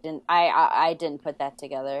 I didn't put that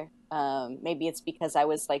together. Maybe it's because I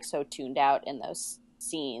was like so tuned out in those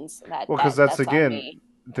scenes that. Well, because that's that's on again, me.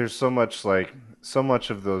 there's so much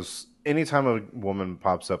of those. Anytime a woman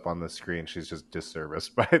pops up on the screen, she's just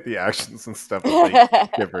disserviced by the actions and stuff that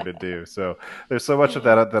they give her to do. So there's so much of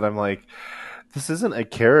that I'm like, this isn't a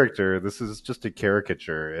character. This is just a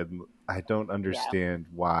caricature, and I don't understand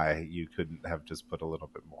why you couldn't have just put a little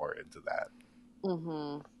bit more into that.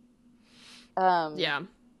 Mm-hmm. Yeah.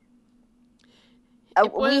 We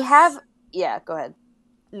was- have. Yeah, go ahead.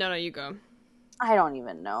 No, you go. I don't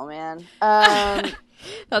even know, man.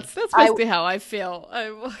 That's basically how I feel.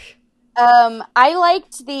 I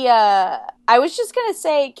liked the, I was just gonna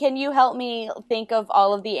say, can you help me think of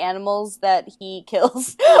all of the animals that he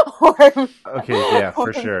kills? Okay, yeah,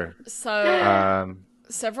 for sure. So,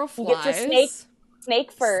 several he gets a flies.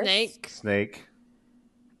 snake first. Snake.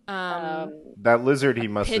 Um, That lizard he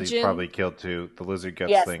must have pigeon. probably killed too. The lizard guts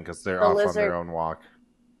Yes, thing because they're the off on lizard. their own walk.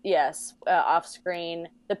 Yes, off screen.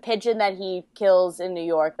 The pigeon that he kills in New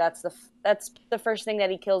York. That's the first thing that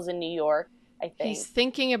he kills in New York. I think he's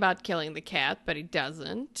thinking about killing the cat, but he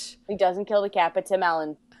doesn't. he doesn't kill the cat, but Tim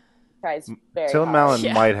Allen tries very Tim hard. Allen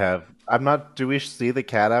Yeah. might have. I'm not. Do we see the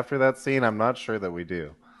cat after that scene? I'm not sure that we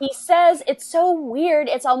do. He says it's so weird.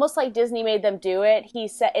 It's almost like Disney made them do it. He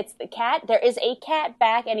said it's the cat. There is a cat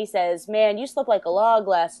back, and he says, "Man, you slept like a log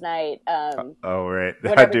last night." Oh right, I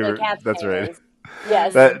Whatever do. the cat's That's name right. is.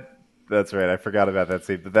 Yes. That's right. I forgot about that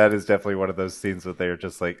scene, but that is definitely one of those scenes that they're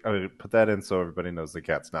just like, "Oh, put that in so everybody knows the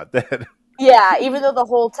cat's not dead." Yeah, even though the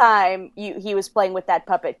whole time he was playing with that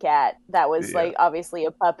puppet cat, that was Yeah. like obviously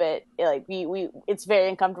a puppet. Like we it's very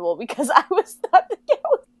uncomfortable because I was thought the cat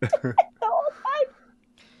was dead the whole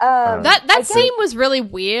time. That scene was really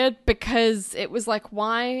weird because it was like,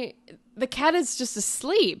 why the cat is just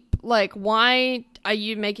asleep? Like, why are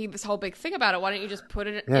you making this whole big thing about it? Why don't you just put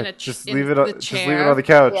it in a just in leave it. the Just chair? leave it on the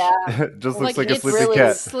couch. Yeah. Just looks like a it's sleeping really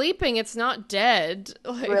cat. sleeping. It's not dead.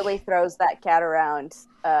 Like, really throws that cat around.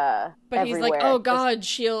 but he's like, everywhere. oh god,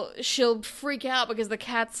 she'll freak out because the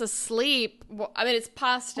cat's asleep. Well, I mean, it's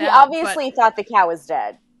passed He out. obviously thought the cat was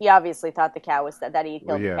dead. He obviously thought the cat was dead, that he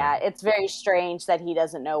killed Yeah. the cat. It's very strange that he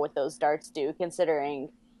doesn't know what those darts do, considering.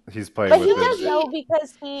 He's playing But with he his. does know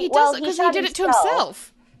because he does because he shot did it to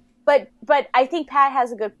himself. But I think Pat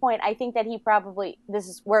has a good point. I think that he probably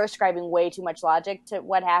we're ascribing way too much logic to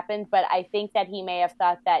what happened, but I think that he may have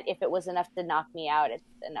thought that if it was enough to knock me out, it's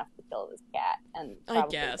enough to kill this cat, and I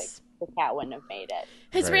probably guess the cat wouldn't have made it.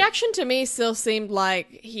 his Right. reaction to me still seemed like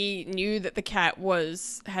he knew that the cat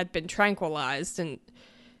had been tranquilized and.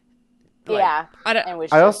 Like, Yeah, I don't. and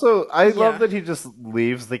was I just- love Yeah. that he just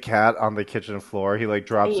leaves the cat on the kitchen floor. He like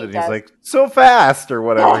drops He it and does. he's like, so fast or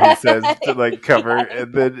whatever he says to like cover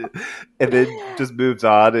and then just moves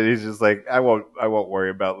on and he's just like, I won't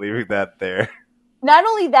worry about leaving that there. Not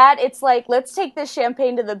only that, it's like, let's take this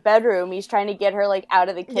champagne to the bedroom. He's trying to get her like out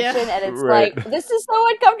of the kitchen, Yeah. and it's Right. like, this is so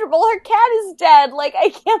uncomfortable. Her cat is dead. Like, I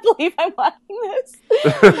can't believe I'm watching this.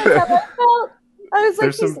 That's how I felt. I was like,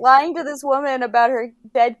 There's she's some- lying to this woman about her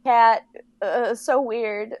dead cat. So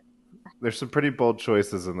weird. There's some pretty bold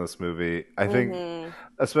choices in this movie. I think, Mhm.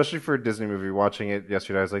 especially for a Disney movie, watching it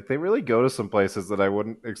yesterday, I was like, they really go to some places that I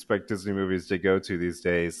wouldn't expect Disney movies to go to these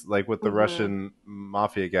days. Like with the Mhm. Russian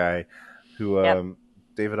mafia guy who, Yep.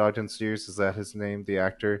 David Ogden Stiers, is that his name, the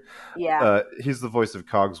actor? Yeah. He's the voice of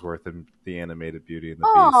Cogsworth in the animated Beauty and the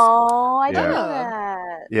Beast. Oh, I didn't Yeah. know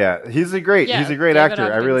that. Yeah, he's a great David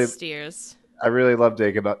actor. Ogden Stiers. I really love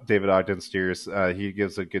David Ogden Stiers. He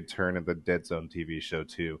gives a good turn in the Dead Zone TV show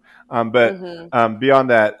too. But Mhm.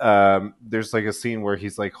 beyond that, there's like a scene where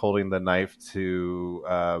he's like holding the knife to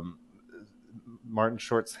Martin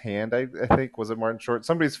Short's hand. I think was it Martin Short?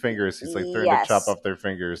 Somebody's fingers. He's like trying Yes. to chop off their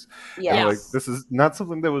fingers. Yes. And, like, this is not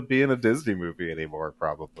something that would be in a Disney movie anymore,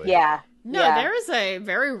 probably. Yeah. No, Yeah. there is a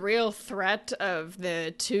very real threat of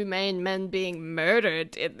the two main men being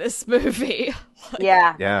murdered in this movie.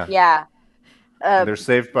 Yeah. Yeah. Yeah. And they're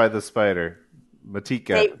saved by the spider,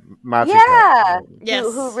 Matika. Matika. Yeah. Yes.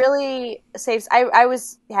 Who really saves. I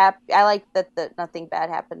was happy. I like that nothing bad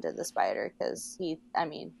happened to the spider because he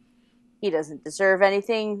doesn't deserve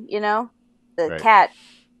anything, you know? The Right. cat.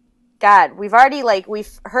 God, we've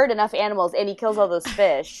heard enough animals, and he kills all those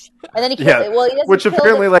fish, and then he kills. Yeah, Well, he doesn't. which kill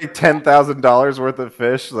apparently the, like $10,000 worth of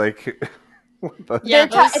fish. Like, what the- Yeah,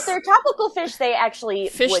 if they're tropical fish, they actually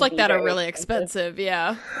fish would like be that are very really expensive.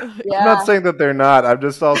 Yeah. Yeah. I'm not saying that they're not. I'm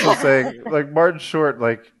just also saying, like Martin Short,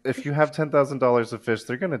 like if you have $10,000 of fish,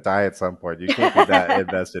 they're gonna die at some point. You can't be that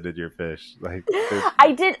invested in your fish. Like,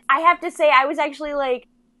 I have to say, I was actually like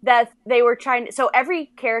that. They were trying to. So every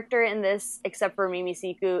character in this, except for Mimi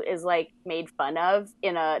Siku, is like made fun of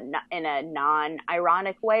in a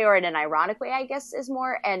non-ironic way, or in an ironic way, I guess is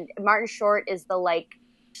more. And Martin Short is the like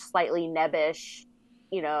slightly nebbish,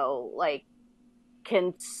 you know, like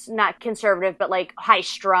not conservative, but like high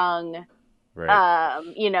strung. right.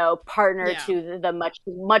 You know, partner Yeah. to the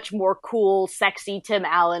much more cool, sexy Tim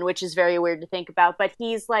Allen, which is very weird to think about. But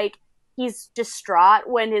he's distraught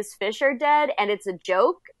when his fish are dead, and it's a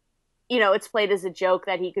joke. You know, it's played as a joke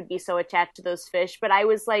that he could be so attached to those fish. But I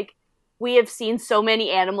was like, we have seen so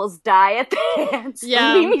many animals die at the hands of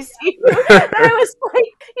Mimi Siku that I was like,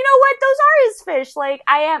 you know what? Those are his fish. Like,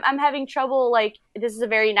 I'm having trouble. Like, this is a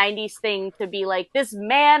very 90s thing to be like, this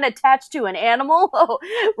man attached to an animal. Oh,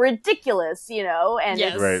 ridiculous, you know? And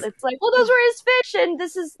it's like, well, those were his fish. And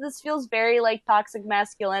this feels very like toxic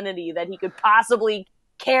masculinity that he could possibly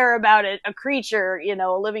care about a creature, you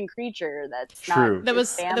know, a living creature that's true. Not there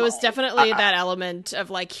was definitely that element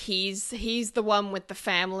of like he's the one with the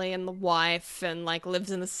family and the wife and like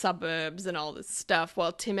lives in the suburbs and all this stuff,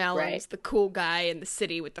 while Tim Allen's the cool guy in the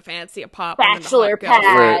city with the fancy apartment, bachelor and the hot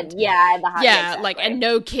pad, girlfriend. yeah, the hot exactly. Like and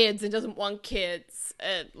no kids and doesn't want kids,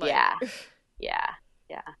 like...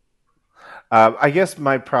 yeah. I guess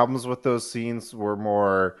my problems with those scenes were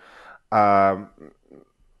more.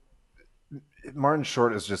 Martin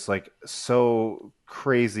Short is just like so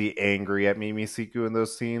crazy angry at Mimi Siku in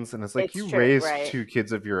those scenes, and it's like, you raised two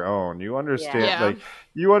kids of your own. You understand,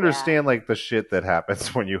 like the shit that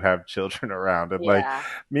happens when you have children around, and like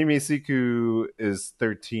Mimi Siku is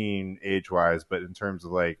 13 age-wise, but in terms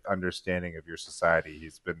of like understanding of your society,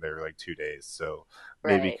 he's been there like 2 days, so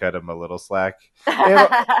maybe cut him a little slack.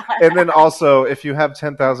 And then also, if you have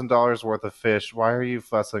 $10,000 worth of fish, why are you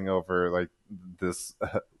fussing over like this?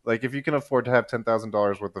 Like, if you can afford to have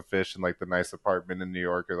 $10,000 worth of fish in like the nice apartment in New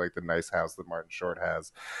York or like the nice house that Martin Short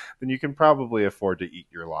has, then you can probably afford to eat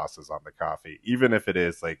your losses on the coffee, even if it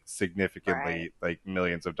is like significantly like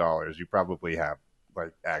millions of dollars. You probably have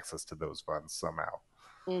like access to those funds somehow.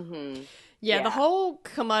 Mm-hmm. Yeah, the whole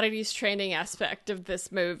commodities trading aspect of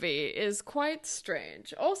this movie is quite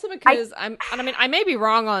strange. Also because I may be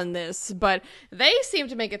wrong on this, but they seem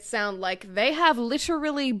to make it sound like they have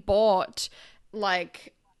literally bought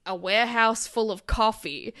like a warehouse full of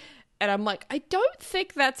coffee, and I'm like, I don't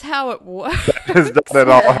think that's how it works. That is not at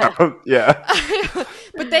all how, yeah.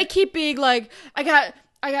 But they keep being like, I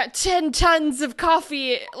got 10 tons of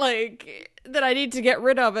coffee like that I need to get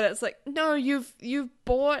rid of, and it's like, no, you've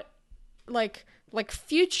bought like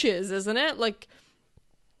futures, isn't it? Like,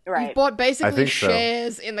 you've bought basically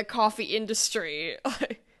shares in the coffee industry.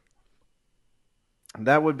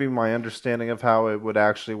 That would be my understanding of how it would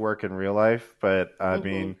actually work in real life. But I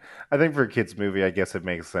mean, I think for a kids' movie, I guess it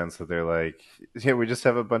makes sense that they're like, yeah, we just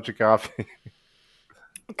have a bunch of coffee.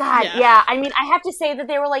 God, yeah. I mean, I have to say that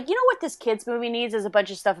they were like, you know what this kids' movie needs is a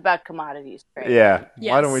bunch of stuff about commodities. Right? Yeah.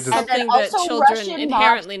 Yes. Why don't we just... Something that children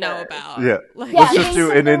inherently know about. Yeah. Like, let's just do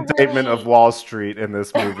an indictment of Wall Street in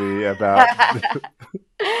this movie about...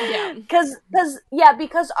 Because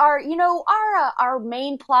our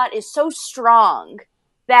main plot is so strong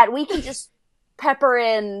that we can just pepper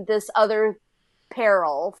in this other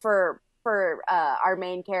peril for our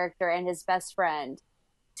main character and his best friend,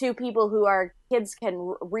 two people who our kids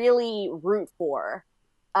can really root for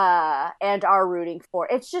and are rooting for.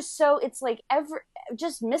 It's just so, it's like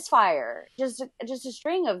just misfire, just a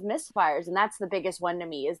string of misfires, and that's the biggest one to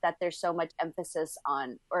me, is that there's so much emphasis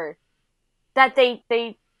on, or that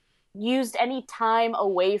they used any time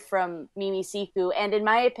away from Mimi Siku. And in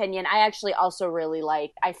my opinion, I actually also really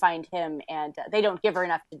I find him, and they don't give her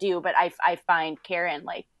enough to do, but I find Karen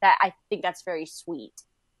like that. I think that's very sweet.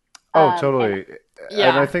 Oh, totally.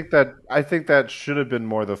 And I think that should have been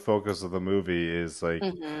more the focus of the movie, is like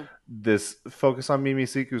this focus on Mimi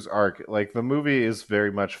Siku's arc. Like, the movie is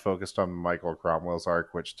very much focused on Michael Cromwell's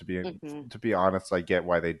arc, which to be honest, I get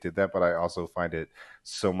why they did that, but I also find it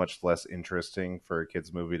so much less interesting for a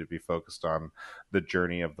kid's movie to be focused on the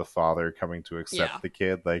journey of the father coming to accept the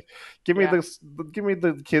kid. Like, give me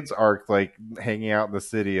the kid's arc, like hanging out in the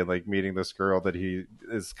city and like meeting this girl that he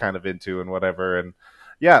is kind of into and whatever. And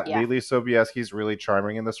Leelee Sobieski's really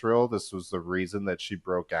charming in this role. This was the reason that she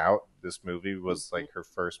broke out. This movie was like her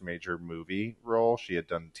first major movie role. She had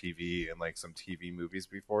done TV and like some TV movies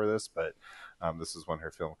before this, but this is when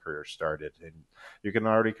her film career started, and you can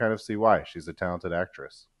already kind of see why. She's a talented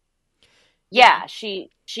actress. Yeah,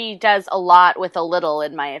 she does a lot with a little,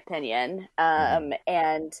 in my opinion.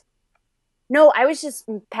 And no, I was just,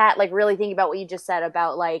 Pat, like really thinking about what you just said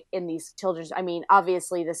about like in these children's, I mean,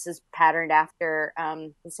 obviously this is patterned after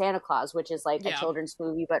the Santa Claus, which is like a children's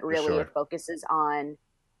movie, but really it focuses on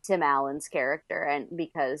Tim Allen's character, and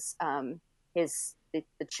because the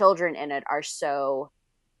children in it are so,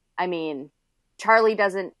 I mean, Charlie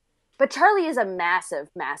is a massive,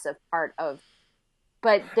 massive part of,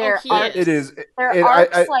 but their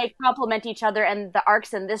arcs like complement each other, and the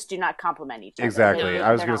arcs in this do not complement each other. Exactly.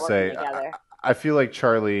 I was going to say, I feel like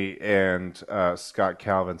Charlie and Scott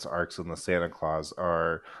Calvin's arcs in the Santa Claus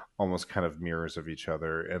are almost kind of mirrors of each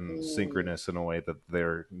other and synchronous in a way that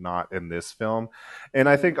they're not in this film. And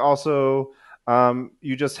I think also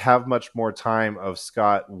you just have much more time of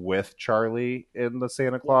Scott with Charlie in the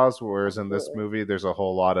Santa Claus, whereas in this movie, there's a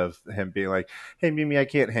whole lot of him being like, "Hey, Mimi, I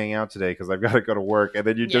can't hang out today because I've got to go to work," and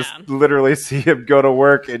then you just Yeah. literally see him go to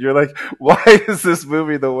work, and you're like, "Why is this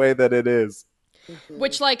movie the way that it is?"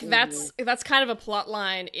 Which, like, that's kind of a plot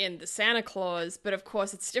line in the Santa Claus, but of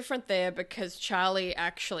course it's different there because Charlie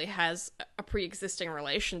actually has a pre-existing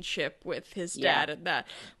relationship with his dad and that.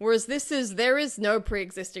 Whereas there is no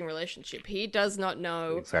pre-existing relationship. He does not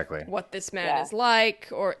know Exactly what this man is like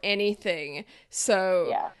or anything.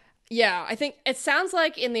 So yeah, I think it sounds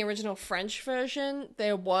like in the original French version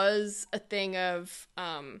there was a thing of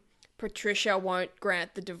Patricia won't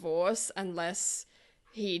grant the divorce unless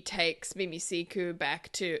he takes Mimi Siku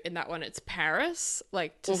back to, in that one, it's Paris,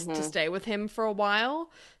 like, to stay with him for a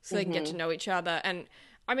while so they can get to know each other. And,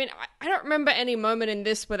 I mean, I don't remember any moment in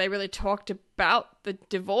this where they really talked about the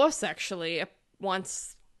divorce, actually,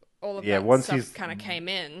 once all of that once stuff he's kind of came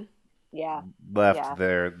in. left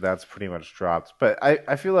there, that's pretty much dropped. But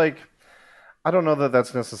I feel like, I don't know that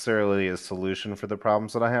that's necessarily a solution for the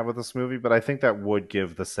problems that I have with this movie, but I think that would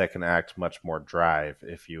give the second act much more drive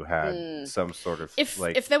if you had some sort of If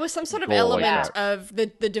there was some sort of goal like element that. of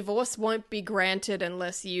the divorce won't be granted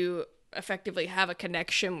unless you effectively have a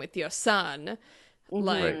connection with your son,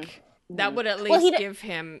 like that would at least give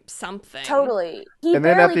him something. Totally. He And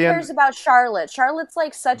then at barely the end- cares about Charlotte. Charlotte's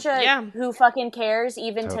like such a Yeah. who fucking cares,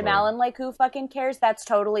 even Totally. Tim Allen like who fucking cares. That's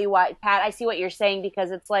totally why, Pat, I see what you're saying,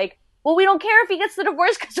 because it's like, well, we don't care if he gets the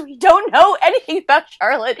divorce because we don't know anything about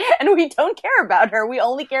Charlotte and we don't care about her. We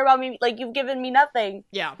only care about me. Like, you've given me nothing.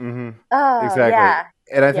 Yeah. Oh, Exactly. yeah.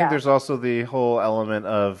 And I think Yeah. there's also the whole element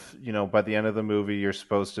of, by the end of the movie, you're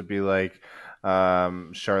supposed to be like,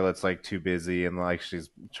 Charlotte's like too busy and like he's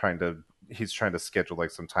trying to schedule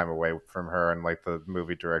like some time away from her, and like the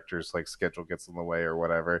movie director's like schedule gets in the way or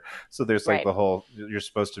whatever. So there's like Right. the whole, you're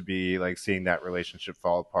supposed to be like seeing that relationship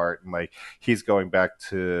fall apart, and like he's going back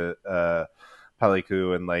to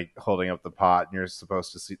Paliku and like holding up the pot, and you're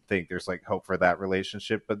supposed to think there's like hope for that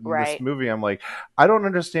relationship. But in this Right. movie, I'm like, I don't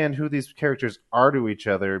understand who these characters are to each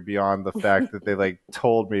other beyond the fact that they like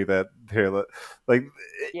told me that they're like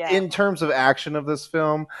Yeah. in terms of action of this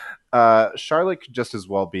film, Charlotte could just as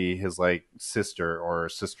well be his like sister or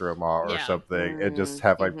sister-in-law or Yeah. something, and just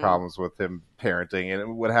have like problems with him parenting, and it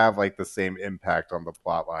would have like the same impact on the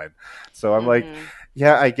plot line. So I'm like,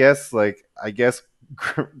 yeah, I guess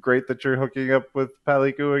great that you're hooking up with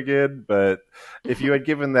Paliku again, but if you had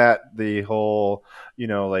given that the whole,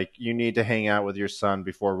 like, you need to hang out with your son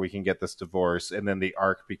before we can get this divorce, and then the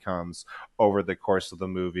arc becomes over the course of the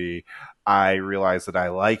movie, I realize that I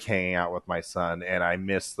like hanging out with my son and I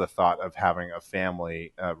miss the thought of having a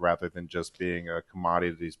family rather than just being a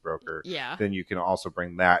commodities broker. Yeah. Then you can also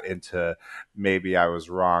bring that into, maybe I was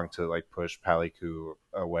wrong to like push Paliku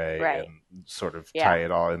away Right. and sort of Yeah. tie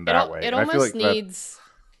it all in that way. It And I feel almost like needs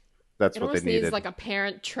that's it what they almost needs needed. like a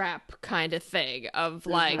Parent Trap kind of thing of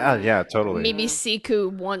like Yeah, totally. Mimi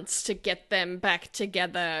Siku wants to get them back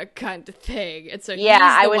together kind of thing. And so Yeah, he's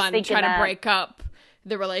I the was one thinking trying that. to break up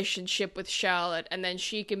the relationship with Charlotte, and then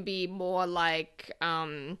she can be more like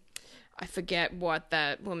I forget what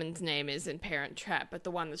that woman's name is in Parent Trap, but the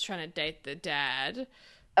one that's trying to date the dad.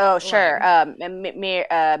 Oh, sure.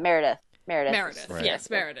 Meredith. Meredith. Right. Yes,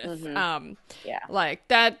 Meredith. Yeah. Like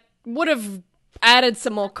that would have added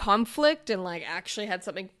some more conflict and like actually had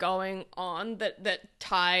something going on that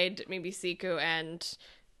tied maybe Siku and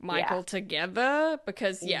Michael together,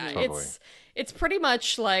 because Totally. it's pretty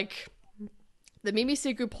much like the Mimi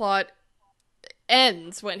Siku plot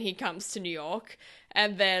ends when he comes to New York,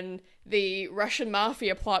 and then the Russian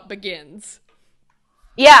mafia plot begins.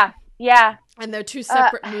 Yeah. Yeah. And they're two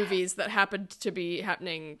separate movies that happened to be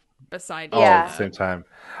happening beside All each Yeah. at other. the same time.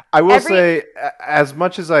 I will say, as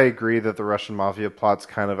much as I agree that the Russian mafia plot's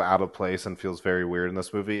kind of out of place and feels very weird in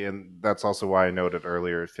this movie, and that's also why I noted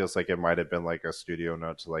earlier, it feels like it might have been like a studio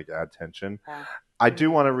note to like add tension. Yeah. I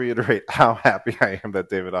do want to reiterate how happy I am that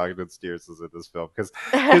David Ogden Stiers is in this film, because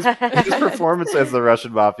his performance as the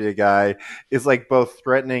Russian mafia guy is like both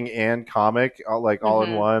threatening and comic, all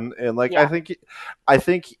in one. And like, Yeah. I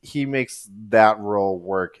think he makes that role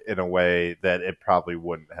work in a way that it probably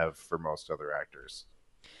wouldn't have for most other actors.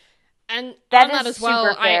 And That on that is as well,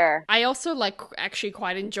 super fair. I also actually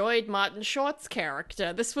quite enjoyed Martin Short's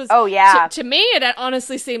character. This was Oh, yeah. to me it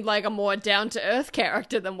honestly seemed like a more down to earth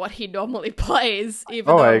character than what he normally plays,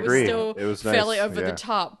 even Oh, though I it was agree. still It was fairly nice, over yeah. the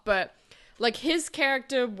top. But like his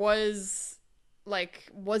character was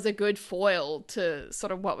a good foil to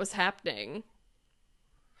sort of what was happening.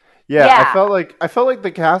 Yeah, Yeah. I felt like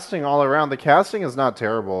the casting all around. The casting is not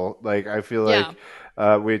terrible. Like I feel like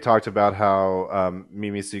Yeah. we talked about how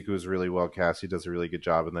Mimi Siku is really well cast. He does a really good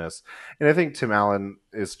job in this, and I think Tim Allen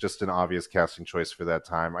is just an obvious casting choice for that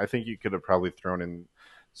time. I think you could have probably thrown in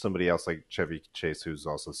somebody else like Chevy Chase, who's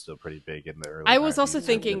also still pretty big in the early I was also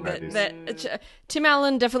 '90s and mid thinking '90s. Tim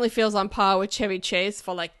Allen definitely feels on par with Chevy Chase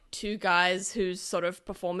for like two guys whose sort of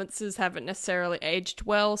performances haven't necessarily aged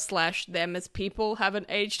well, slash them as people haven't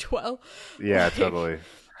aged well. Yeah, Like, totally.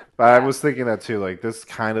 But I Yeah. was thinking that too. Like this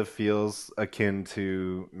kind of feels akin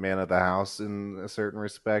to Man of the House in a certain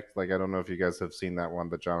respect. Like I don't know if you guys have seen that one,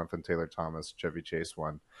 the Jonathan Taylor Thomas Chevy Chase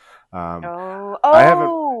one. Um, Oh. I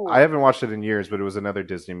haven't I Oh. haven't watched it in years, but it was another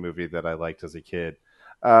Disney movie that I liked as a kid.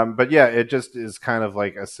 But yeah, it just is kind of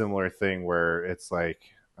like a similar thing where it's like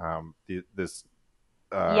this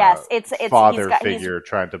Yes, it's father he's figure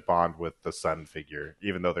trying to bond with the son figure,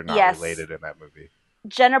 even though they're not yes. related in that movie.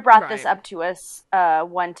 Jenna brought this right. up to us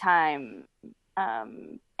one time,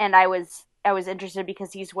 and I was interested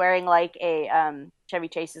because he's wearing like a Chevy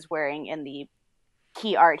Chase is wearing in the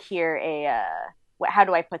key art here a how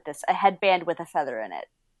do I put this, a headband with a feather in it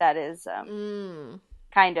that is Mm.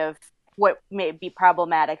 kind of what may be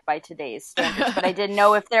problematic by today's standards. But I didn't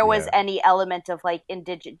know if there was Yeah. any element of like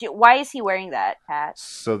indigenous. Why is he wearing that, Pat?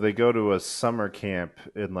 So they go to a summer camp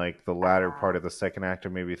in like the latter Ah, part of the second act or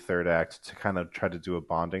maybe third act to kind of try to do a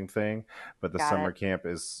bonding thing. But the got summer it. camp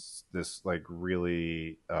is this like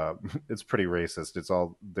really it's pretty racist. It's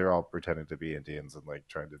all they're all pretending to be Indians and like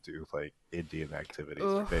trying to do like Indian activities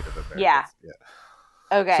or Ugh. Native Yeah. Americans. Yeah.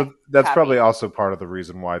 Okay. So that's probably Copy. also part of the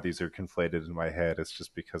reason why these are conflated in my head. It's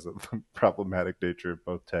just because of the problematic nature of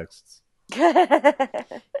both texts.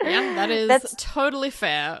 Yeah, that is That's totally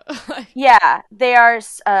fair. yeah, they are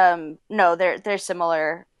no, they're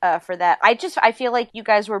similar for that. I feel like you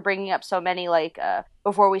guys were bringing up so many like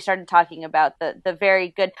before we started talking about the very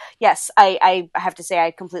good. Yes, I have to say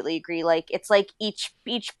I completely agree. Like it's like each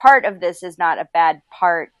part of this is not a bad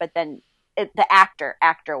part, but then the actor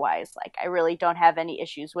wise, like I really don't have any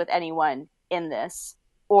issues with anyone in this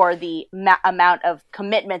or the amount of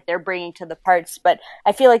commitment they're bringing to the parts, but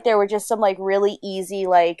I feel like there were just some like really easy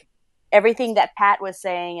like everything that Pat was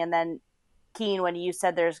saying, and then Keen when you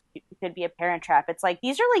said there's could be a parent trap. It's like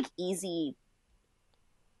these are like easy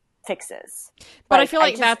fixes. But I Like feel I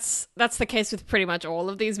like just that's the case with pretty much all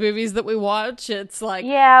of these movies that we watch. It's like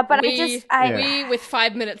yeah, but I we just I Yeah. we with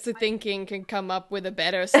 5 minutes of thinking can come up with a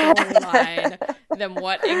better storyline than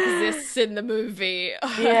what exists in the movie.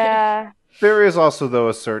 yeah. There is also though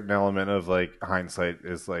a certain element of like hindsight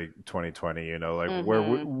is like 2020, you know, like where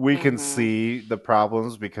Mhm. we can Mhm. see the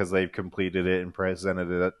problems because they've completed it and presented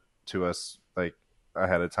it to us like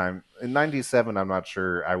ahead of time. In 97 I'm not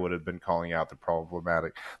sure I would have been calling out the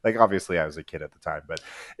problematic. Like obviously I was a kid at the time, but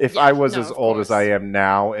if I Yeah, was no, as of old as I course. am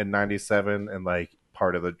now in 97 and like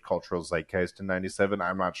part of the cultural zeitgeist in 97,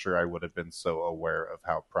 I'm not sure I would have been so aware of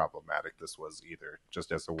how problematic this was either,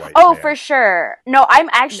 just as a white Oh, for man. sure. No, I'm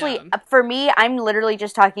actually, No. for me, I'm literally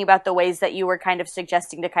just talking about the ways that you were kind of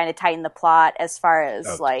suggesting to kind of tighten the plot as far as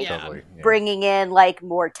Oh, like Yeah. totally. Yeah. bringing in like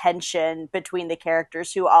more tension between the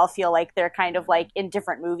characters who all feel like they're kind of like in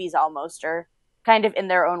different movies almost or kind of in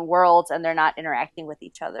their own worlds and they're not interacting with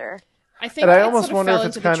each other. I And think I it almost sort of wonder fell if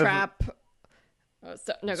it's into the kind of trap. Oh,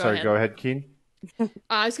 no, go sorry, ahead. go ahead, Keen.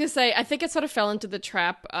 I was gonna say, I think it sort of fell into the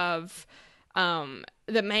trap of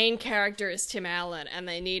the main character is Tim Allen, and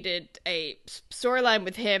they needed a storyline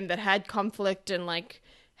with him that had conflict and like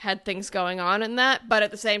had things going on in that. But at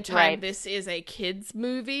the same time, Right. this is a kids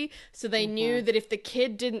movie, so they Mm-hmm. knew that if the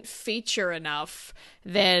kid didn't feature enough,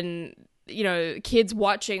 then kids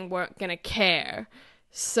watching weren't gonna care.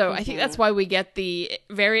 So I think that's why we get the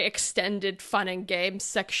very extended fun and games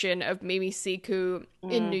section of Mimi Siku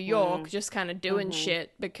in New York, just kind of doing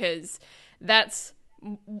shit, because that's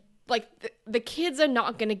like the kids are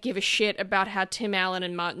not going to give a shit about how Tim Allen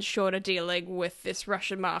and Martin Short are dealing with this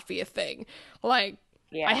Russian mafia thing. Like,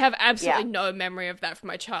 Yeah. I have absolutely Yeah. no memory of that from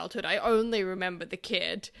my childhood. I only remember the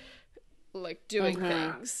kid like doing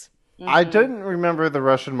things. I didn't remember the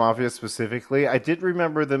Russian mafia specifically. I did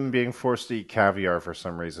remember them being forced to eat caviar for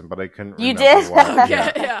some reason, but I couldn't You remember did? why.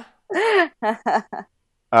 Yeah, Yeah.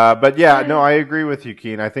 yeah. But yeah, no, I agree with you,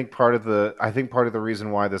 Keen. I think part of the reason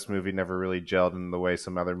why this movie never really gelled in the way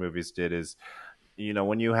some other movies did is,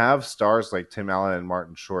 when you have stars like Tim Allen and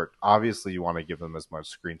Martin Short, obviously you want to give them as much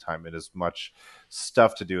screen time and as much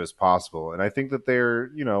stuff to do as possible. And I think that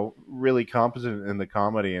they're, really competent in the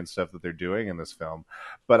comedy and stuff that they're doing in this film.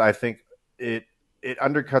 But I think it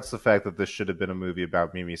undercuts the fact that this should have been a movie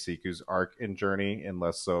about Mimi Siku's arc and journey and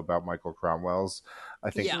less so about Michael Cromwell's.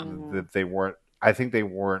 I think Yeah. that they weren't. I think they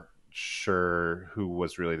weren't sure who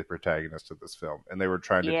was really the protagonist of this film, and they were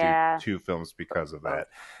trying to Yeah. do 2 films because of that,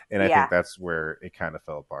 and I Yeah. think that's where it kind of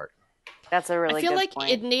fell apart. That's a really I feel good like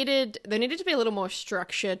point. there needed to be a little more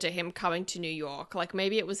structure to him coming to New York. Like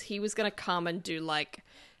maybe it was he was gonna come and do like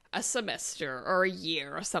a semester or a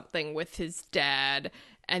year or something with his dad,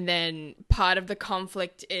 and then part of the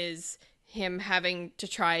conflict is him having to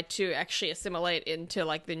try to actually assimilate into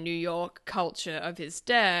like the New York culture of his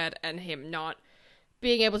dad, and him not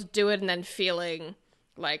being able to do it, and then feeling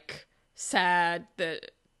like sad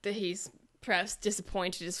that he's perhaps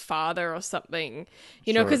disappointed his father or something,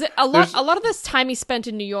 you know, Sure. because a lot of this time he spent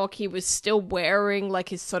in New York, he was still wearing like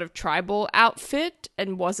his sort of tribal outfit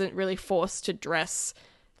and wasn't really forced to dress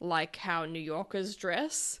like how New Yorkers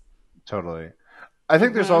dress. Totally. I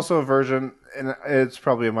think there's also a version, and it's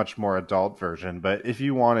probably a much more adult version, but if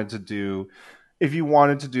you wanted to do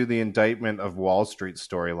the indictment of Wall Street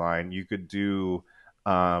storyline, you could do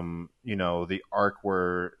the arc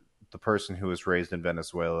where the person who was raised in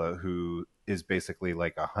Venezuela, who is basically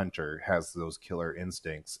like a hunter, has those killer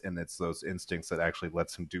instincts, and it's those instincts that actually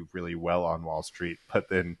lets him do really well on Wall Street, but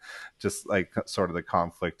then just like sort of the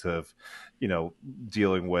conflict of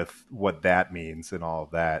dealing with what that means and all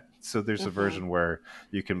of that. So there's a version where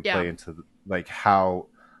you can play into like how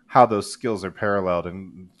those skills are paralleled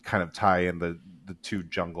and kind of tie in the 2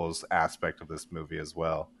 jungles aspect of this movie as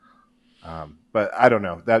well. But I don't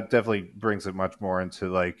know, that definitely brings it much more into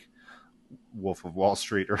like Wolf of Wall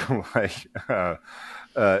Street or like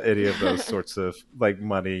any of those sorts of like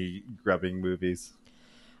money grubbing movies.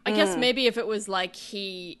 I guess maybe if it was like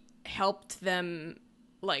he helped them,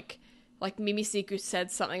 like Mimi Siku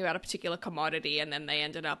said something about a particular commodity, and then they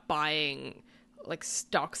ended up buying like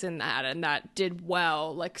stocks in that, and that did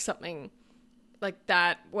well, like something like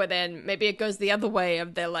that, where then maybe it goes the other way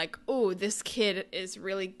of they're like, oh, this kid is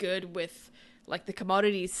really good with like the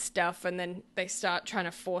commodities stuff, and then they start trying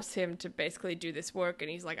to force him to basically do this work, and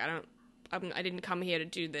he's like, I didn't come here to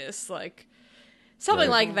do this, like something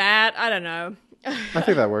like that. I don't know. I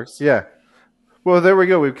think that works. Yeah. Well, there we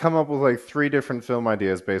go. We've come up with like 3 different film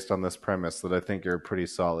ideas based on this premise that I think are pretty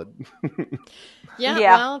solid. Yeah.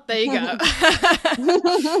 Yeah. Well, there you go.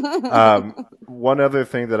 One other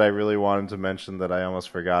thing that I really wanted to mention that I almost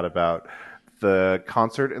forgot about, the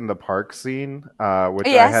concert in the park scene, which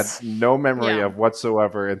I had no memory of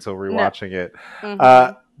whatsoever until rewatching it.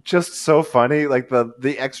 Just so funny. Like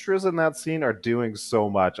the extras in that scene are doing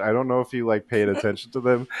so much. I don't know if you like paid attention to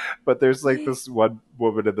them, but there's like this one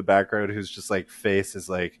woman in the background whose just like face is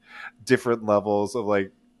like different levels of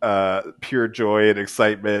like pure joy and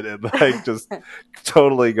excitement and like just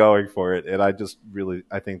totally going for it. And I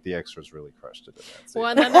think the extras really crushed it in that scene. Well,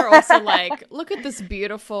 and then they're also like, look at this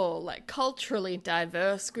beautiful, like culturally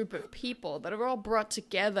diverse group of people that are all brought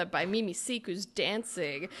together by Mimi Siku's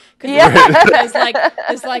dancing. There's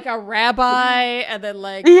like a rabbi, and then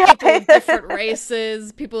like people of different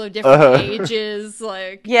races, people of different ages,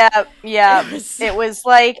 like It was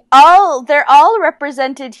like they're all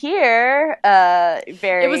represented here.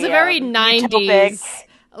 It was a very 90s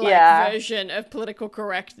utopic. version of political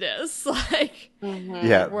correctness. Like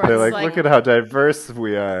they're like, look at how diverse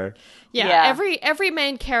we are. Yeah. Every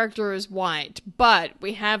main character is white, but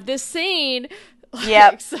we have this scene.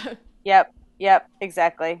 Yep.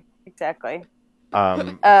 Exactly.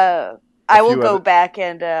 I will go back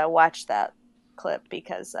and watch that clip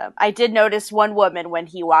because I did notice one woman when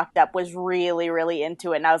he walked up was really, really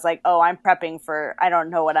into it, and I was like, oh, I don't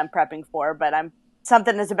know what I'm prepping for, but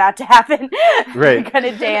something is about to happen. Right. I'm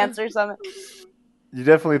gonna dance or something. You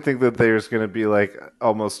definitely think that there's going to be like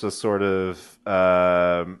almost a sort of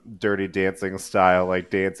Dirty Dancing style, like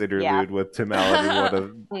dance interlude with Tim Allen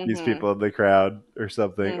and one of these people in the crowd or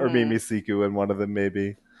something, or Mimi Siku and one of them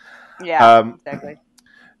maybe. Yeah, exactly.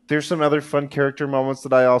 There's some other fun character moments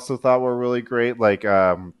that I also thought were really great, like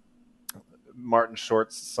Martin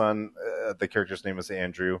Short's son, the character's name is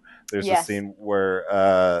Andrew. There's a scene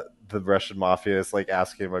where the Russian mafia is like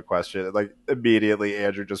asking him a question, and like immediately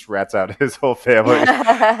Andrew just rats out his whole family.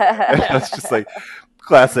 That's just like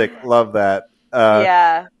classic. Love that.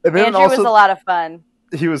 And then Andrew was a lot of fun.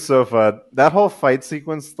 He was so fun. That whole fight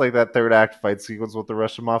sequence, like that third act fight sequence with the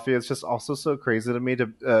Russian mafia, is just also so crazy to me. To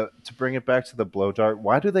bring it back to the blow dart,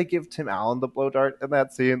 why do they give Tim Allen the blow dart in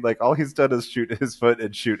that scene? Like all he's done is shoot his foot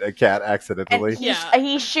and shoot a cat accidentally. And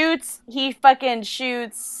he fucking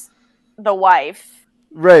shoots the wife.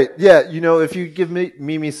 Right, yeah, if you give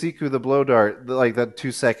Mimi Siku the blow dart, like that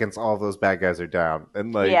 2 seconds, all those bad guys are down.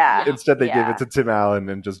 And like instead they gave it to Tim Allen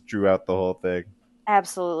and just drew out the whole thing.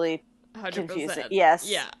 Absolutely. confusing. 100%. Yes.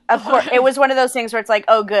 Yeah. Of course. It was one of those things where it's like,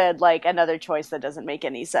 oh, good, like another choice that doesn't make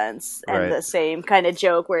any sense. And Right. the same kind of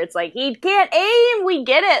joke where it's like, he can't aim. We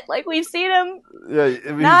get it. Like, we've seen him. Yeah,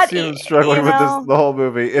 we've Not, seen him struggling with know. this the whole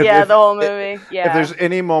movie. The whole movie. Yeah. If there's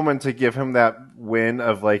any moment to give him that win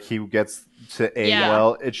of like he gets to aim Yeah.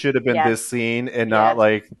 well, it should have been Yes. this scene and not Yes.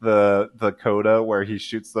 like the coda where he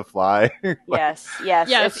shoots the fly. Yes.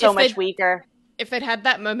 Yeah, It's so much weaker. If they'd had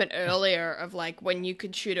that moment earlier of like when you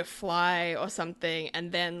could shoot a fly or something,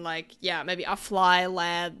 and then like maybe a fly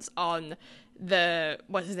lands on the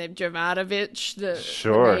what's his name, Jovanovic, the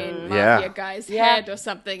Sure. main Yeah. mafia guy's Yeah. head or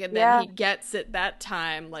something, and then Yeah. he gets it that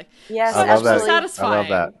time. Like, Yes, I love that. absolutely.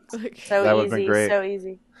 satisfying. I love Like, So That would've been easy. great. So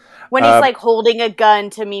easy. When he's like holding a gun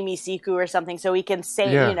to Mimi Siku or something, so he can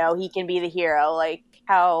say, Yeah. he can be the hero. Like,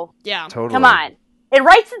 how? yeah. Totally. Come on, it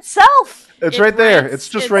writes itself. It's It right there. writes It's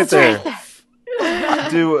just right itself. there.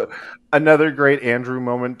 Do another great Andrew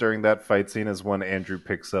moment during that fight scene is when Andrew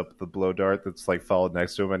picks up the blow dart that's like followed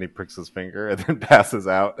next to him and he pricks his finger and then passes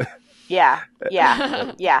out. Yeah.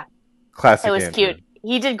 Classic. It was Andrew. cute.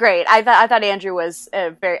 He did great. I thought Andrew was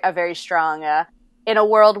a very strong. In a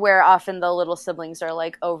world where often the little siblings are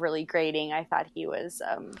like overly grating, I thought he was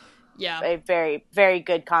Yeah. a very, very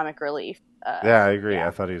good comic relief. Yeah, I agree. yeah.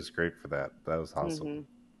 I thought he was great for that. That was awesome. Mhm.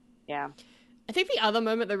 Yeah. I think the other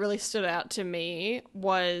moment that really stood out to me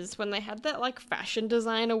was when they had that like fashion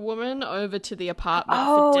designer woman over to the apartment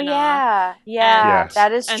Oh for dinner. yeah. Yes.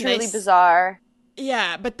 That is And truly they bizarre.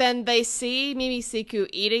 Yeah, but then they see Mimi Siku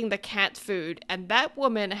eating the cat food, and that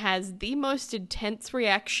woman has the most intense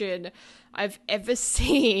reaction I've ever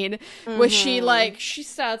seen, where she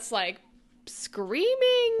starts like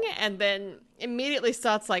screaming and then immediately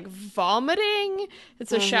starts like vomiting, and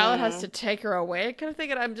so Charlotte has to take her away kind of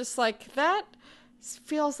thing, and I'm just like, that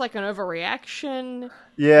feels like an overreaction.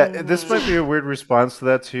 Yeah, this might be a weird response to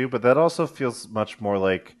that too, but that also feels much more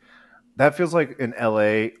like that feels like an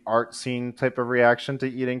LA art scene type of reaction to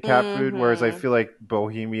eating cat food, whereas I feel like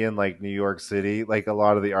Bohemian, like New York City, like a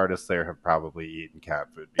lot of the artists there have probably eaten cat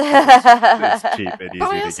food because it's cheap and easy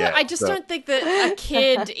But to get. I just don't think that a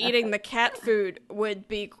kid eating the cat food would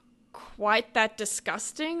be quite that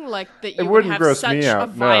disgusting, like that you would wouldn't have gross such me a out,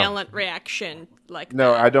 no. violent reaction like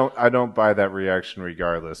No, that. I don't buy that reaction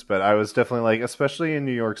regardless. But I was definitely like, especially in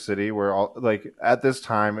New York City, where all like at this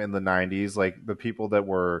time in the '90s, like the people that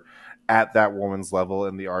were at that woman's level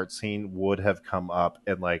in the art scene would have come up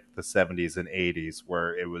in like the '70s and '80s,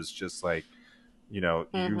 where it was just like, you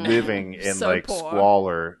living in So like poor.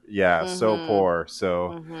 squalor. Yeah, so poor.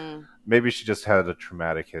 So Mhm. maybe she just had a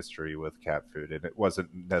traumatic history with cat food, and it wasn't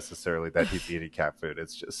necessarily that he's eating cat food.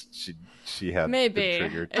 It's just she had Maybe. been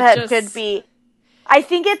triggered. It That just- could be. I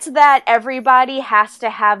think it's that everybody has to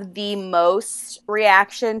have the most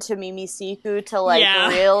reaction to Mimi Siku to like Yeah.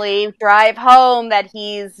 really drive home that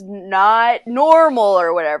he's not normal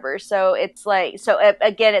or whatever. So it's like,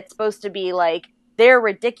 again, it's supposed to be like they're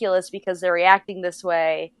ridiculous because they're reacting this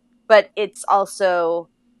way, but it's also,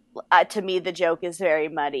 to me, the joke is very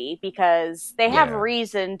muddy because they have Yeah.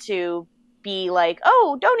 reason to be like,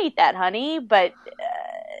 oh, don't eat that, honey, but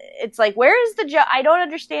it's like, where is the joke? I don't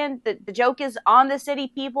understand. The joke is on the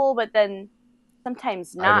city people, but then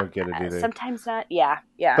sometimes not. I don't get it either. Sometimes not. Yeah.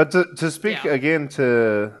 But to speak Yeah. again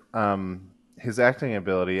to his acting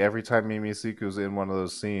ability, every time Mimi Siku's in one of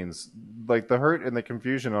those scenes, like the hurt and the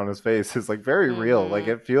confusion on his face is like very real. Like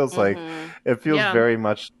it feels like Yeah. very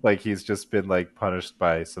much like he's just been like punished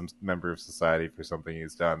by some member of society for something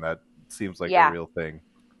he's done. That seems like Yeah. a real thing.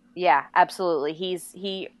 Yeah, absolutely.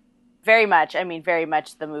 He very much. I mean, very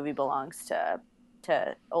much. The movie belongs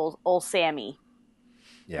to old Sammy.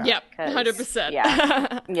 Yeah. Yep, 'Cause- 100%.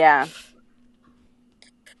 Yeah.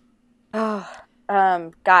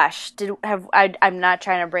 Oh, gosh. I'm not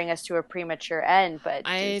trying to bring us to a premature end, but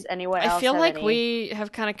does anyone else I feel have like any? we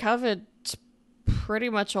have kind of covered pretty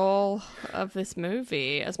much all of this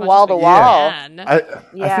movie as much Wall as to we wall. can. I think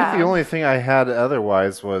Yeah. the only thing I had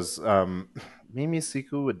otherwise was Mimi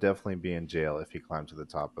Siku would definitely be in jail if he climbed to the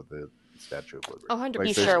top of the Statue of Liberty. Oh, 100%.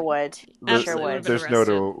 He there's- sure would. He there's- sure Absolutely. would. There's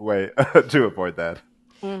been no way to avoid that.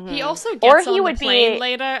 Mhm. He also Or gets he on would the plane be-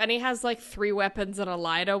 later, and he has like 3 weapons and a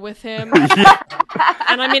lighter with him.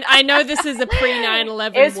 And I mean, I know this is a pre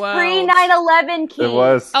 9/11 It's world. pre 9/11, Keith. It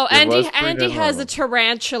was. Oh, it Andy was Andy has a pre-9/11.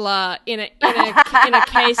 tarantula in a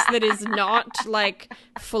case that is not like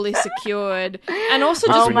fully secured, and also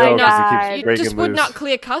Oh just my would not God. it breaking just would loose. not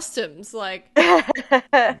clear customs. Like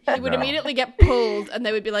he would No. immediately get pulled, and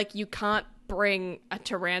they would be like, "You can't bring a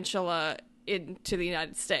tarantula into the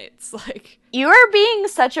United States. Like, you are being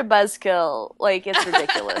such a buzzkill. Like, it's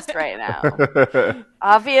ridiculous right now.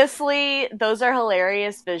 Obviously, those are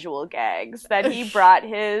hilarious visual gags that he brought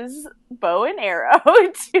his bow and arrow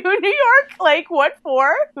to New York. Like, what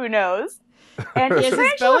for? Who knows? And he has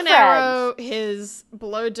his bow and arrow, his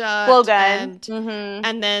blowgun,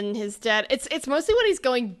 and then his dad. It's mostly when he's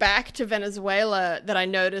going back to Venezuela that I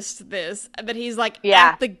noticed this. That he's like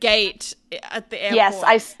at the gate at the airport.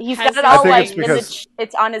 Yes, he's got it all like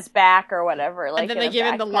it's on his back or whatever. Like, and then they give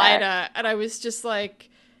him the lighter, and I was just like,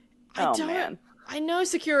 man. I know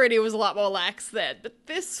security was a lot more lax then, but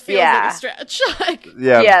this feels like a stretch.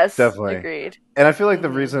 Yes, definitely. Agreed. And I feel like the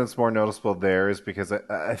reason it's more noticeable there is because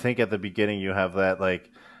I think at the beginning you have that, like,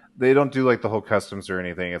 they don't do like the whole customs or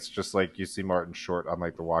anything. It's just like you see Martin Short on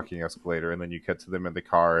like the walking escalator, and then you cut to them in the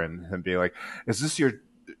car and him being like, is this your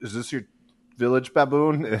village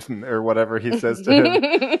baboon? Or whatever he says to him.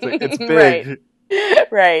 It's big.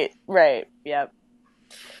 Right. Yep.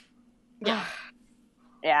 Yeah.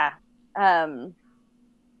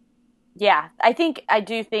 Yeah, I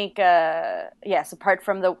do think, yes, apart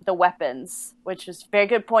from the weapons, which is a very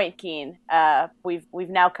good point, Keen, we've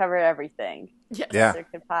now covered everything. Yes. Yeah. There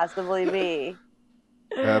could possibly be.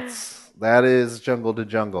 That is Jungle to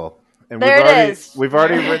Jungle. And we've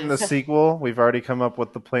already written the sequel. We've already come up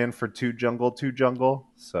with the plan for Two Jungle.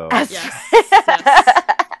 So yes.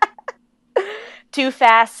 Too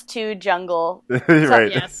Fast, Too Jungle.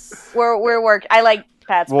 Right. Yes. We're worked. I like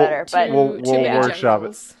Pat's better, but we'll workshop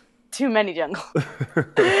it. Too many jungles.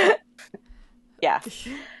 Yeah.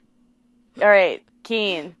 All right,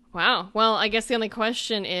 Keen. Wow. Well, I guess the only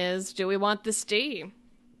question is, do we want this D?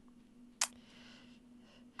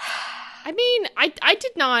 I mean, I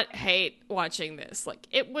did not hate watching this. Like,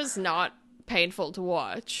 it was not painful to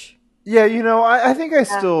watch. Yeah, I think I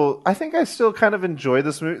still kind of enjoy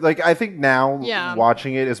this movie. Like, I think now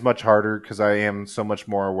watching it is much harder because I am so much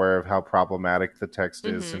more aware of how problematic the text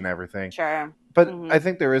is and everything. Sure. But I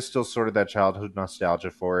think there is still sort of that childhood nostalgia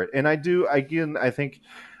for it. And I think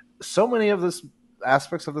so many of this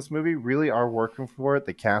aspects of this movie really are working for it.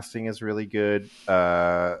 The casting is really good.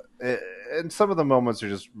 And some of the moments are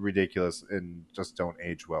just ridiculous and just don't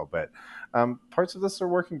age well. But parts of this are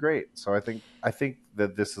working great. So I think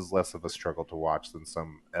that this is less of a struggle to watch than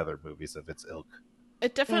some other movies of its ilk.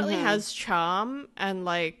 It definitely has charm. And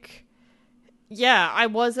like, yeah, I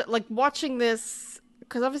was like watching this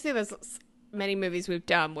because obviously there's many movies we've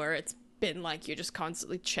done where it's been like you're just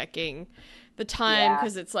constantly checking the time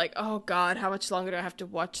because it's like, oh god, how much longer do I have to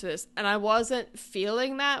watch this? And I wasn't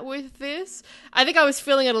feeling that with this. I think I was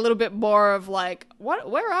feeling it a little bit more of like,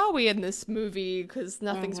 where are we in this movie? Because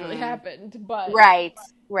nothing's really happened. But right.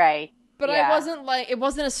 But I wasn't like, it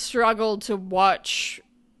wasn't a struggle to watch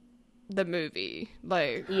the movie.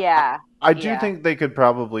 Like, I do think they could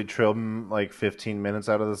probably trim like 15 minutes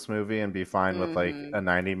out of this movie and be fine with like a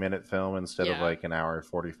 90-minute film instead of like an hour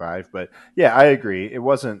 45. But yeah, I agree. It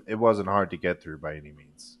wasn't hard to get through by any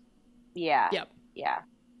means. Yeah. Yep. Yeah.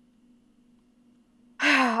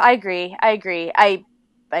 I agree. I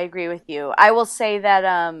agree with you. I will say that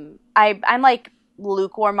I'm like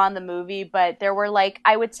lukewarm on the movie, but there were like,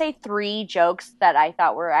 I would say 3 jokes that I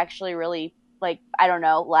thought were actually really, like, I don't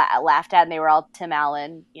know, laughed at, and they were all Tim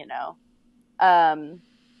Allen,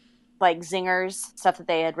 like zingers, stuff that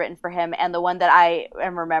they had written for him. And the one that I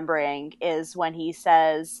am remembering is when he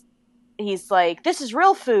says, he's like, this is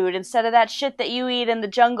real food instead of that shit that you eat in the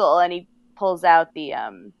jungle. And he pulls out the,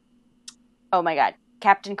 oh my God,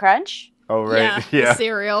 Captain Crunch. Oh, right. Yeah. The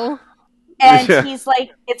cereal. And he's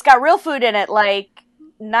like, it's got real food in it, like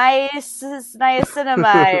niacinamide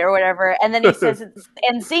or whatever. And then he says,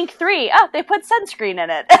 and zinc 3. Oh, they put sunscreen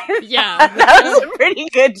in it. Yeah. That was a pretty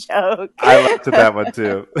good joke. I liked that one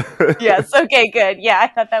too. Yes. Okay, good. Yeah, I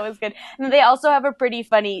thought that was good. And they also have a pretty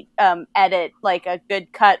funny edit, like a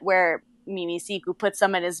good cut where Mimi Siku puts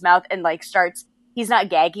some in his mouth and like starts, he's not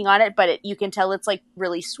gagging on it, but you can tell it's like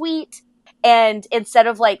really sweet. And instead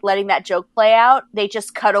of like letting that joke play out, they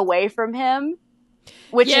just cut away from him,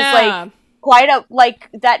 which is like quite a, like,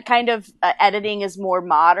 that kind of editing is more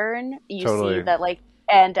modern. You see that, like,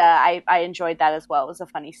 and I enjoyed that as well. It was a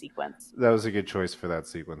funny sequence. That was a good choice for that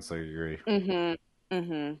sequence. I agree.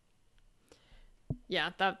 Yeah,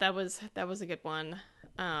 that was a good one.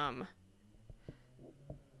 I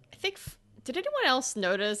think, did anyone else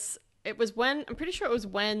notice? I'm pretty sure it was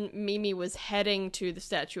when Mimi was heading to the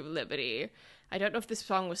Statue of Liberty. I don't know if this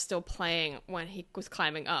song was still playing when he was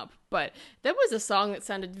climbing up, but there was a song that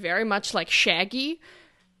sounded very much like Shaggy.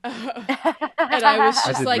 And I was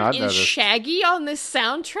just like, is Shaggy on this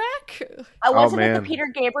soundtrack? Wasn't it the Peter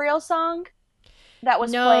Gabriel song? that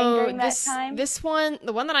was playing during that time? This one,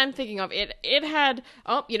 the one that I'm thinking of, it had,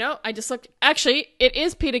 I just looked, actually, it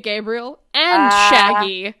is Peter Gabriel and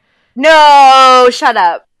Shaggy. No, shut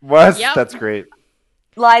up. What? Yep. That's great.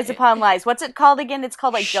 Lies upon lies. What's it called again? It's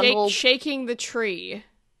called like Jungle... Shaking the Tree.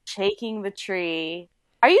 Shaking the Tree.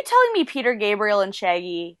 Are you telling me Peter Gabriel and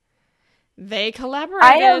Shaggy? They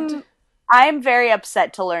collaborated. I'm very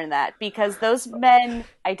upset to learn that, because those men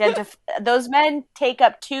take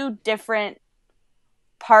up two different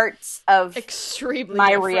parts of extremely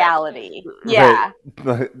my different. reality. Yeah.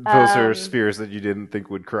 Right. Those are spheres that you didn't think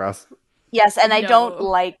would cross. Yes, and I don't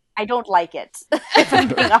like it. If I'm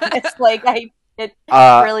being honest. Like it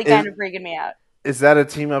really kind of freaking me out. Is that a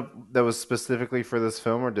team up that was specifically for this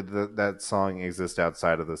film, or did that song exist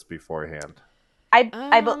outside of this beforehand?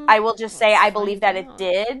 I will just say I believe that it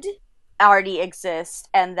did already exist,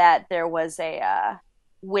 and that there was a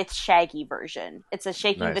with Shaggy version. It's a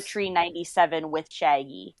Shaking the Tree 97 with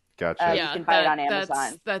Shaggy. Gotcha. You can buy it on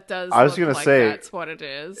Amazon. That does. I was gonna say that's what it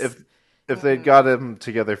is. If they'd got them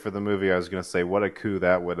together for the movie, I was gonna say what a coup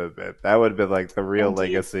that would have been. That would have been like the real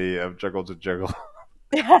legacy of Juggle to Juggle.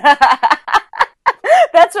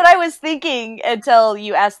 That's what I was thinking until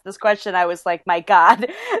you asked this question. I was like, my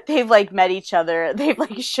God, they've like met each other. They've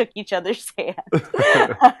like shook each other's hands.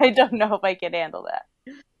 I don't know if I can handle that.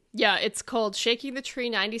 Yeah, it's called Shaking the Tree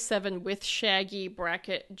 97 with Shaggy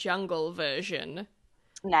Jungle version.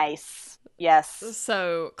 Nice. Yes.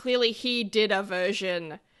 So clearly he did a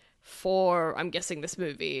version for, I'm guessing, this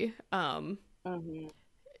movie. Yeah,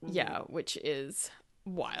 which is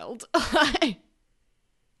wild.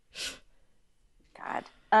 God.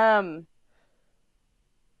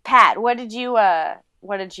 Pat, what did you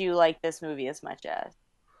like this movie as much as?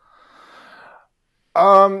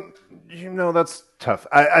 That's tough.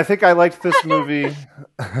 I think I liked this movie.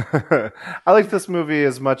 I like this movie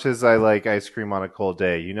as much as I like Ice Cream on a Cold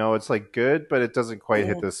Day. It's like good, but it doesn't quite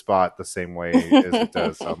hit the spot the same way as it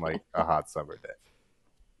does on like a hot summer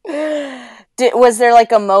day. Was there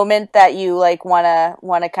like a moment that you like wanna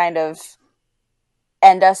kind of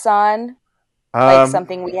end us on? Like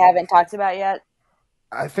something we haven't talked about yet?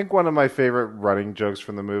 I think one of my favorite running jokes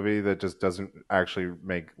from the movie that just doesn't actually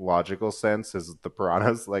make logical sense is the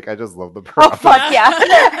piranhas. Like, I just love the piranhas. Oh, fuck yeah.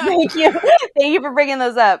 Thank you for bringing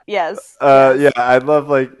those up. Yes. Yeah, I love,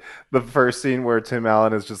 like, the first scene where Tim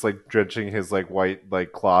Allen is just, like, drenching his, like, white,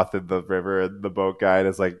 like, cloth in the river, and the boat guide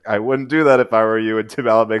is like, I wouldn't do that if I were you, and Tim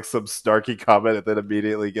Allen makes some snarky comment and then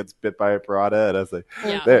immediately gets bit by a piranha, and I was like,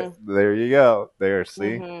 there you go. There, see?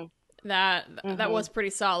 Mm-hmm. That was pretty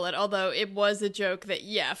solid, although it was a joke that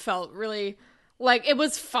felt really like it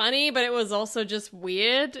was funny, but it was also just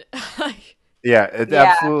weird. It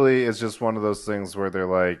absolutely is just one of those things where they're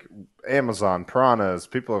like, Amazon piranhas,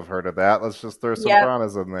 people have heard of that, let's just throw some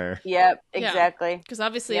piranhas in there. Yep, exactly. Because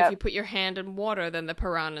obviously if you put your hand in water, then the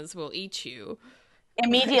piranhas will eat you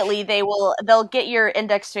immediately. They'll get your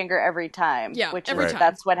index finger every time. Time.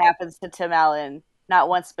 That's what happens to Tim Allen, not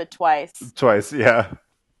once but twice.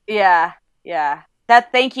 Yeah.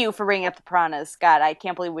 Thank you for bringing up the piranhas. God, I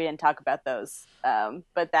can't believe we didn't talk about those.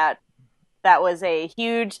 But that was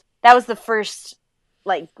that was the first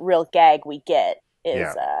like real gag we get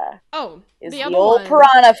is the old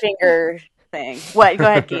piranha finger thing. What? Go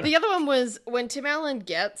ahead, Keith. The other one was when Tim Allen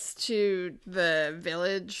gets to the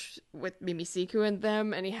village with Mimi Siku and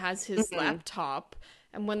them, and he has his laptop,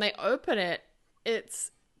 and when they open it,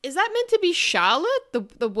 is that meant to be Charlotte,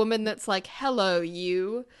 the woman that's like, hello,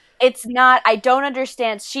 you? It's not. I don't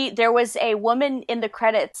understand. There was a woman in the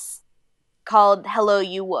credits called Hello,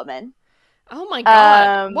 You Woman. Oh my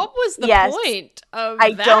God. What was the point of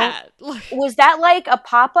that? Was that like a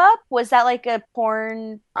pop-up? Was that like a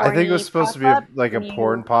porn? I think it was supposed to be like a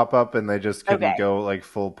porn pop-up, and they just couldn't go like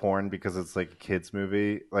full porn because it's like a kid's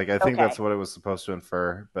movie. Like, I think that's what it was supposed to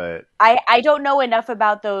infer, but I don't know enough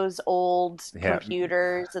about those old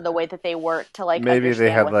computers and the way that they work to like maybe understand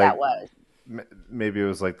they had what like that was. Maybe it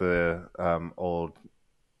was like the old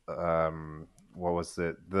what was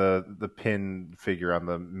it? The pin figure on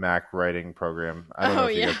the Mac writing program. I don't know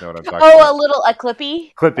if you guys know what I'm talking about. A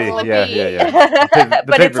Clippy? Clippy, yeah.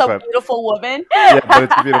 But it's a beautiful woman. Yeah, but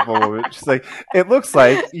it's a beautiful woman. She's like, it looks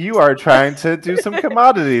like you are trying to do some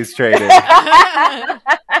commodities trading.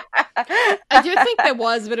 I do think there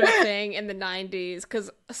was a bit of a thing in the 90s, because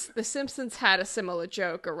The Simpsons had a similar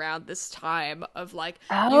joke around this time of like,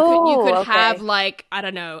 you could have like, I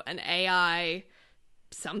don't know, an AI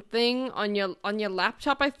something on your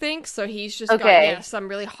laptop, I think. So he's just got some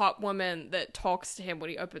really hot woman that talks to him when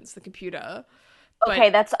he opens the computer.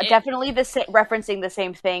 That's definitely referencing the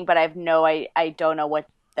same thing, but I don't know what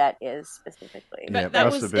that is specifically. Yeah, But that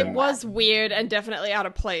must was have been- it was weird and definitely out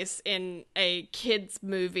of place in a kids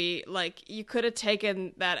movie. Like you could have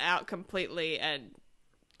taken that out completely and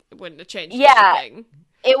it wouldn't have changed Yeah. anything.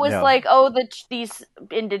 It was Yeah. like, oh, these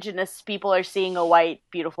indigenous people are seeing a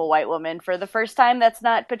beautiful white woman for the first time. That's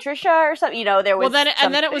not Patricia or something. You know, there was Well,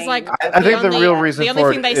 then it was like I think the real reason the only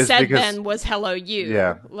for thing it they is said because- then was "Hello, you."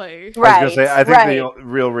 Yeah. Like, Right. I was gonna say, I think right. the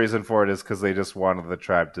real reason for it is because they just wanted the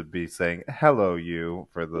tribe to be saying "hello, you"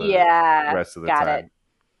 for the rest of the got time.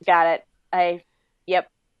 Got it.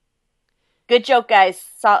 Yep. Good joke, guys.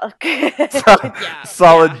 Yeah.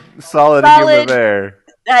 Solid humor there.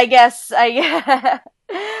 I guess.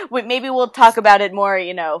 Maybe we'll talk about it more.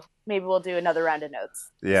 You know, maybe we'll do another round of notes.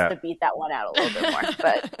 Yeah. Just to beat that one out a little bit more.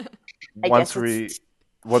 But I Once guess we it's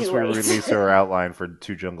once too we late. release our outline for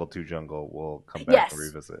Two Jungle, we'll come back Yes. and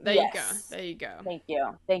revisit. There Yes. you go. Thank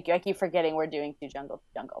you. I keep forgetting we're doing Two Jungle,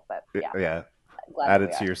 but yeah. Yeah. I'm glad Add we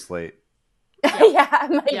it to are. your slate.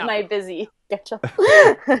 Yeah, Yeah. my busy schedule.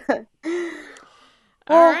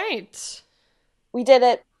 All right, We did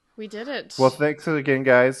it. we did it. Well, thanks again,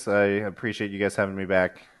 guys. I appreciate you guys having me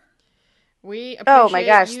back. We appreciate Oh my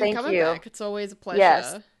gosh, you thank coming you. back. It's always a pleasure.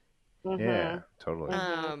 Yes. Yeah, totally.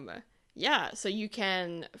 Yeah, so you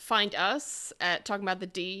can find us at Talking About the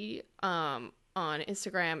D on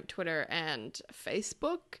Instagram, Twitter, and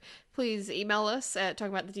Facebook. Please email us at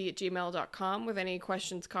talkingaboutthed@gmail.com with any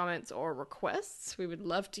questions, comments, or requests. We would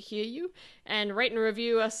love to hear you. And rate and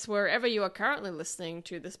review us wherever you are currently listening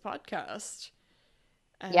to this podcast.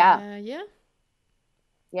 Yeah.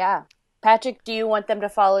 Yeah. Patrick, do you want them to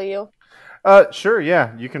follow you? Sure,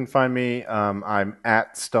 yeah. You can find me. I'm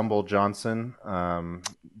at Stumble Johnson,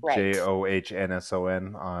 Right.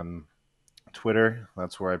 JOHNSON on Twitter.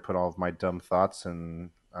 That's where I put all of my dumb thoughts and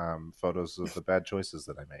photos of the bad choices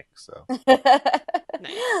that I make. So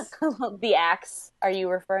Nice. The axe. Are you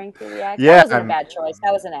referring to the axe? Yeah, That wasn't I'm- a bad choice.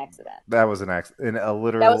 That was an accident. that was a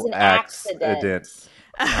literal That was an accident.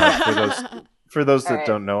 For those that All right.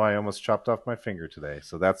 don't know, I almost chopped off my finger today,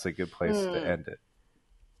 so that's a good place to end it.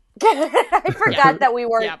 I forgot that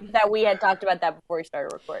Yeah. we had talked about that before we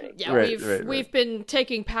started recording. Yeah, Right. we've been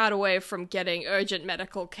taking Pat away from getting urgent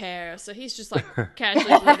medical care, so he's just like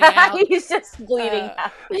casually bleeding out. He's just bleeding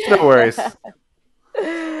out. No worries.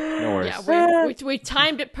 No worries. Yeah, we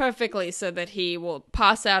timed it perfectly so that he will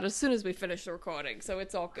pass out as soon as we finish the recording, so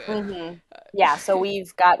it's all good. Yeah, so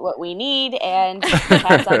we've got what we need, and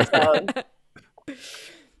Pat's on his own.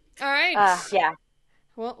 All right. Yeah.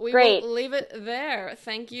 Well, we Great. will leave it there.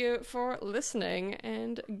 Thank you for listening,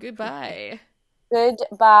 and goodbye.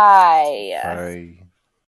 Goodbye. Bye.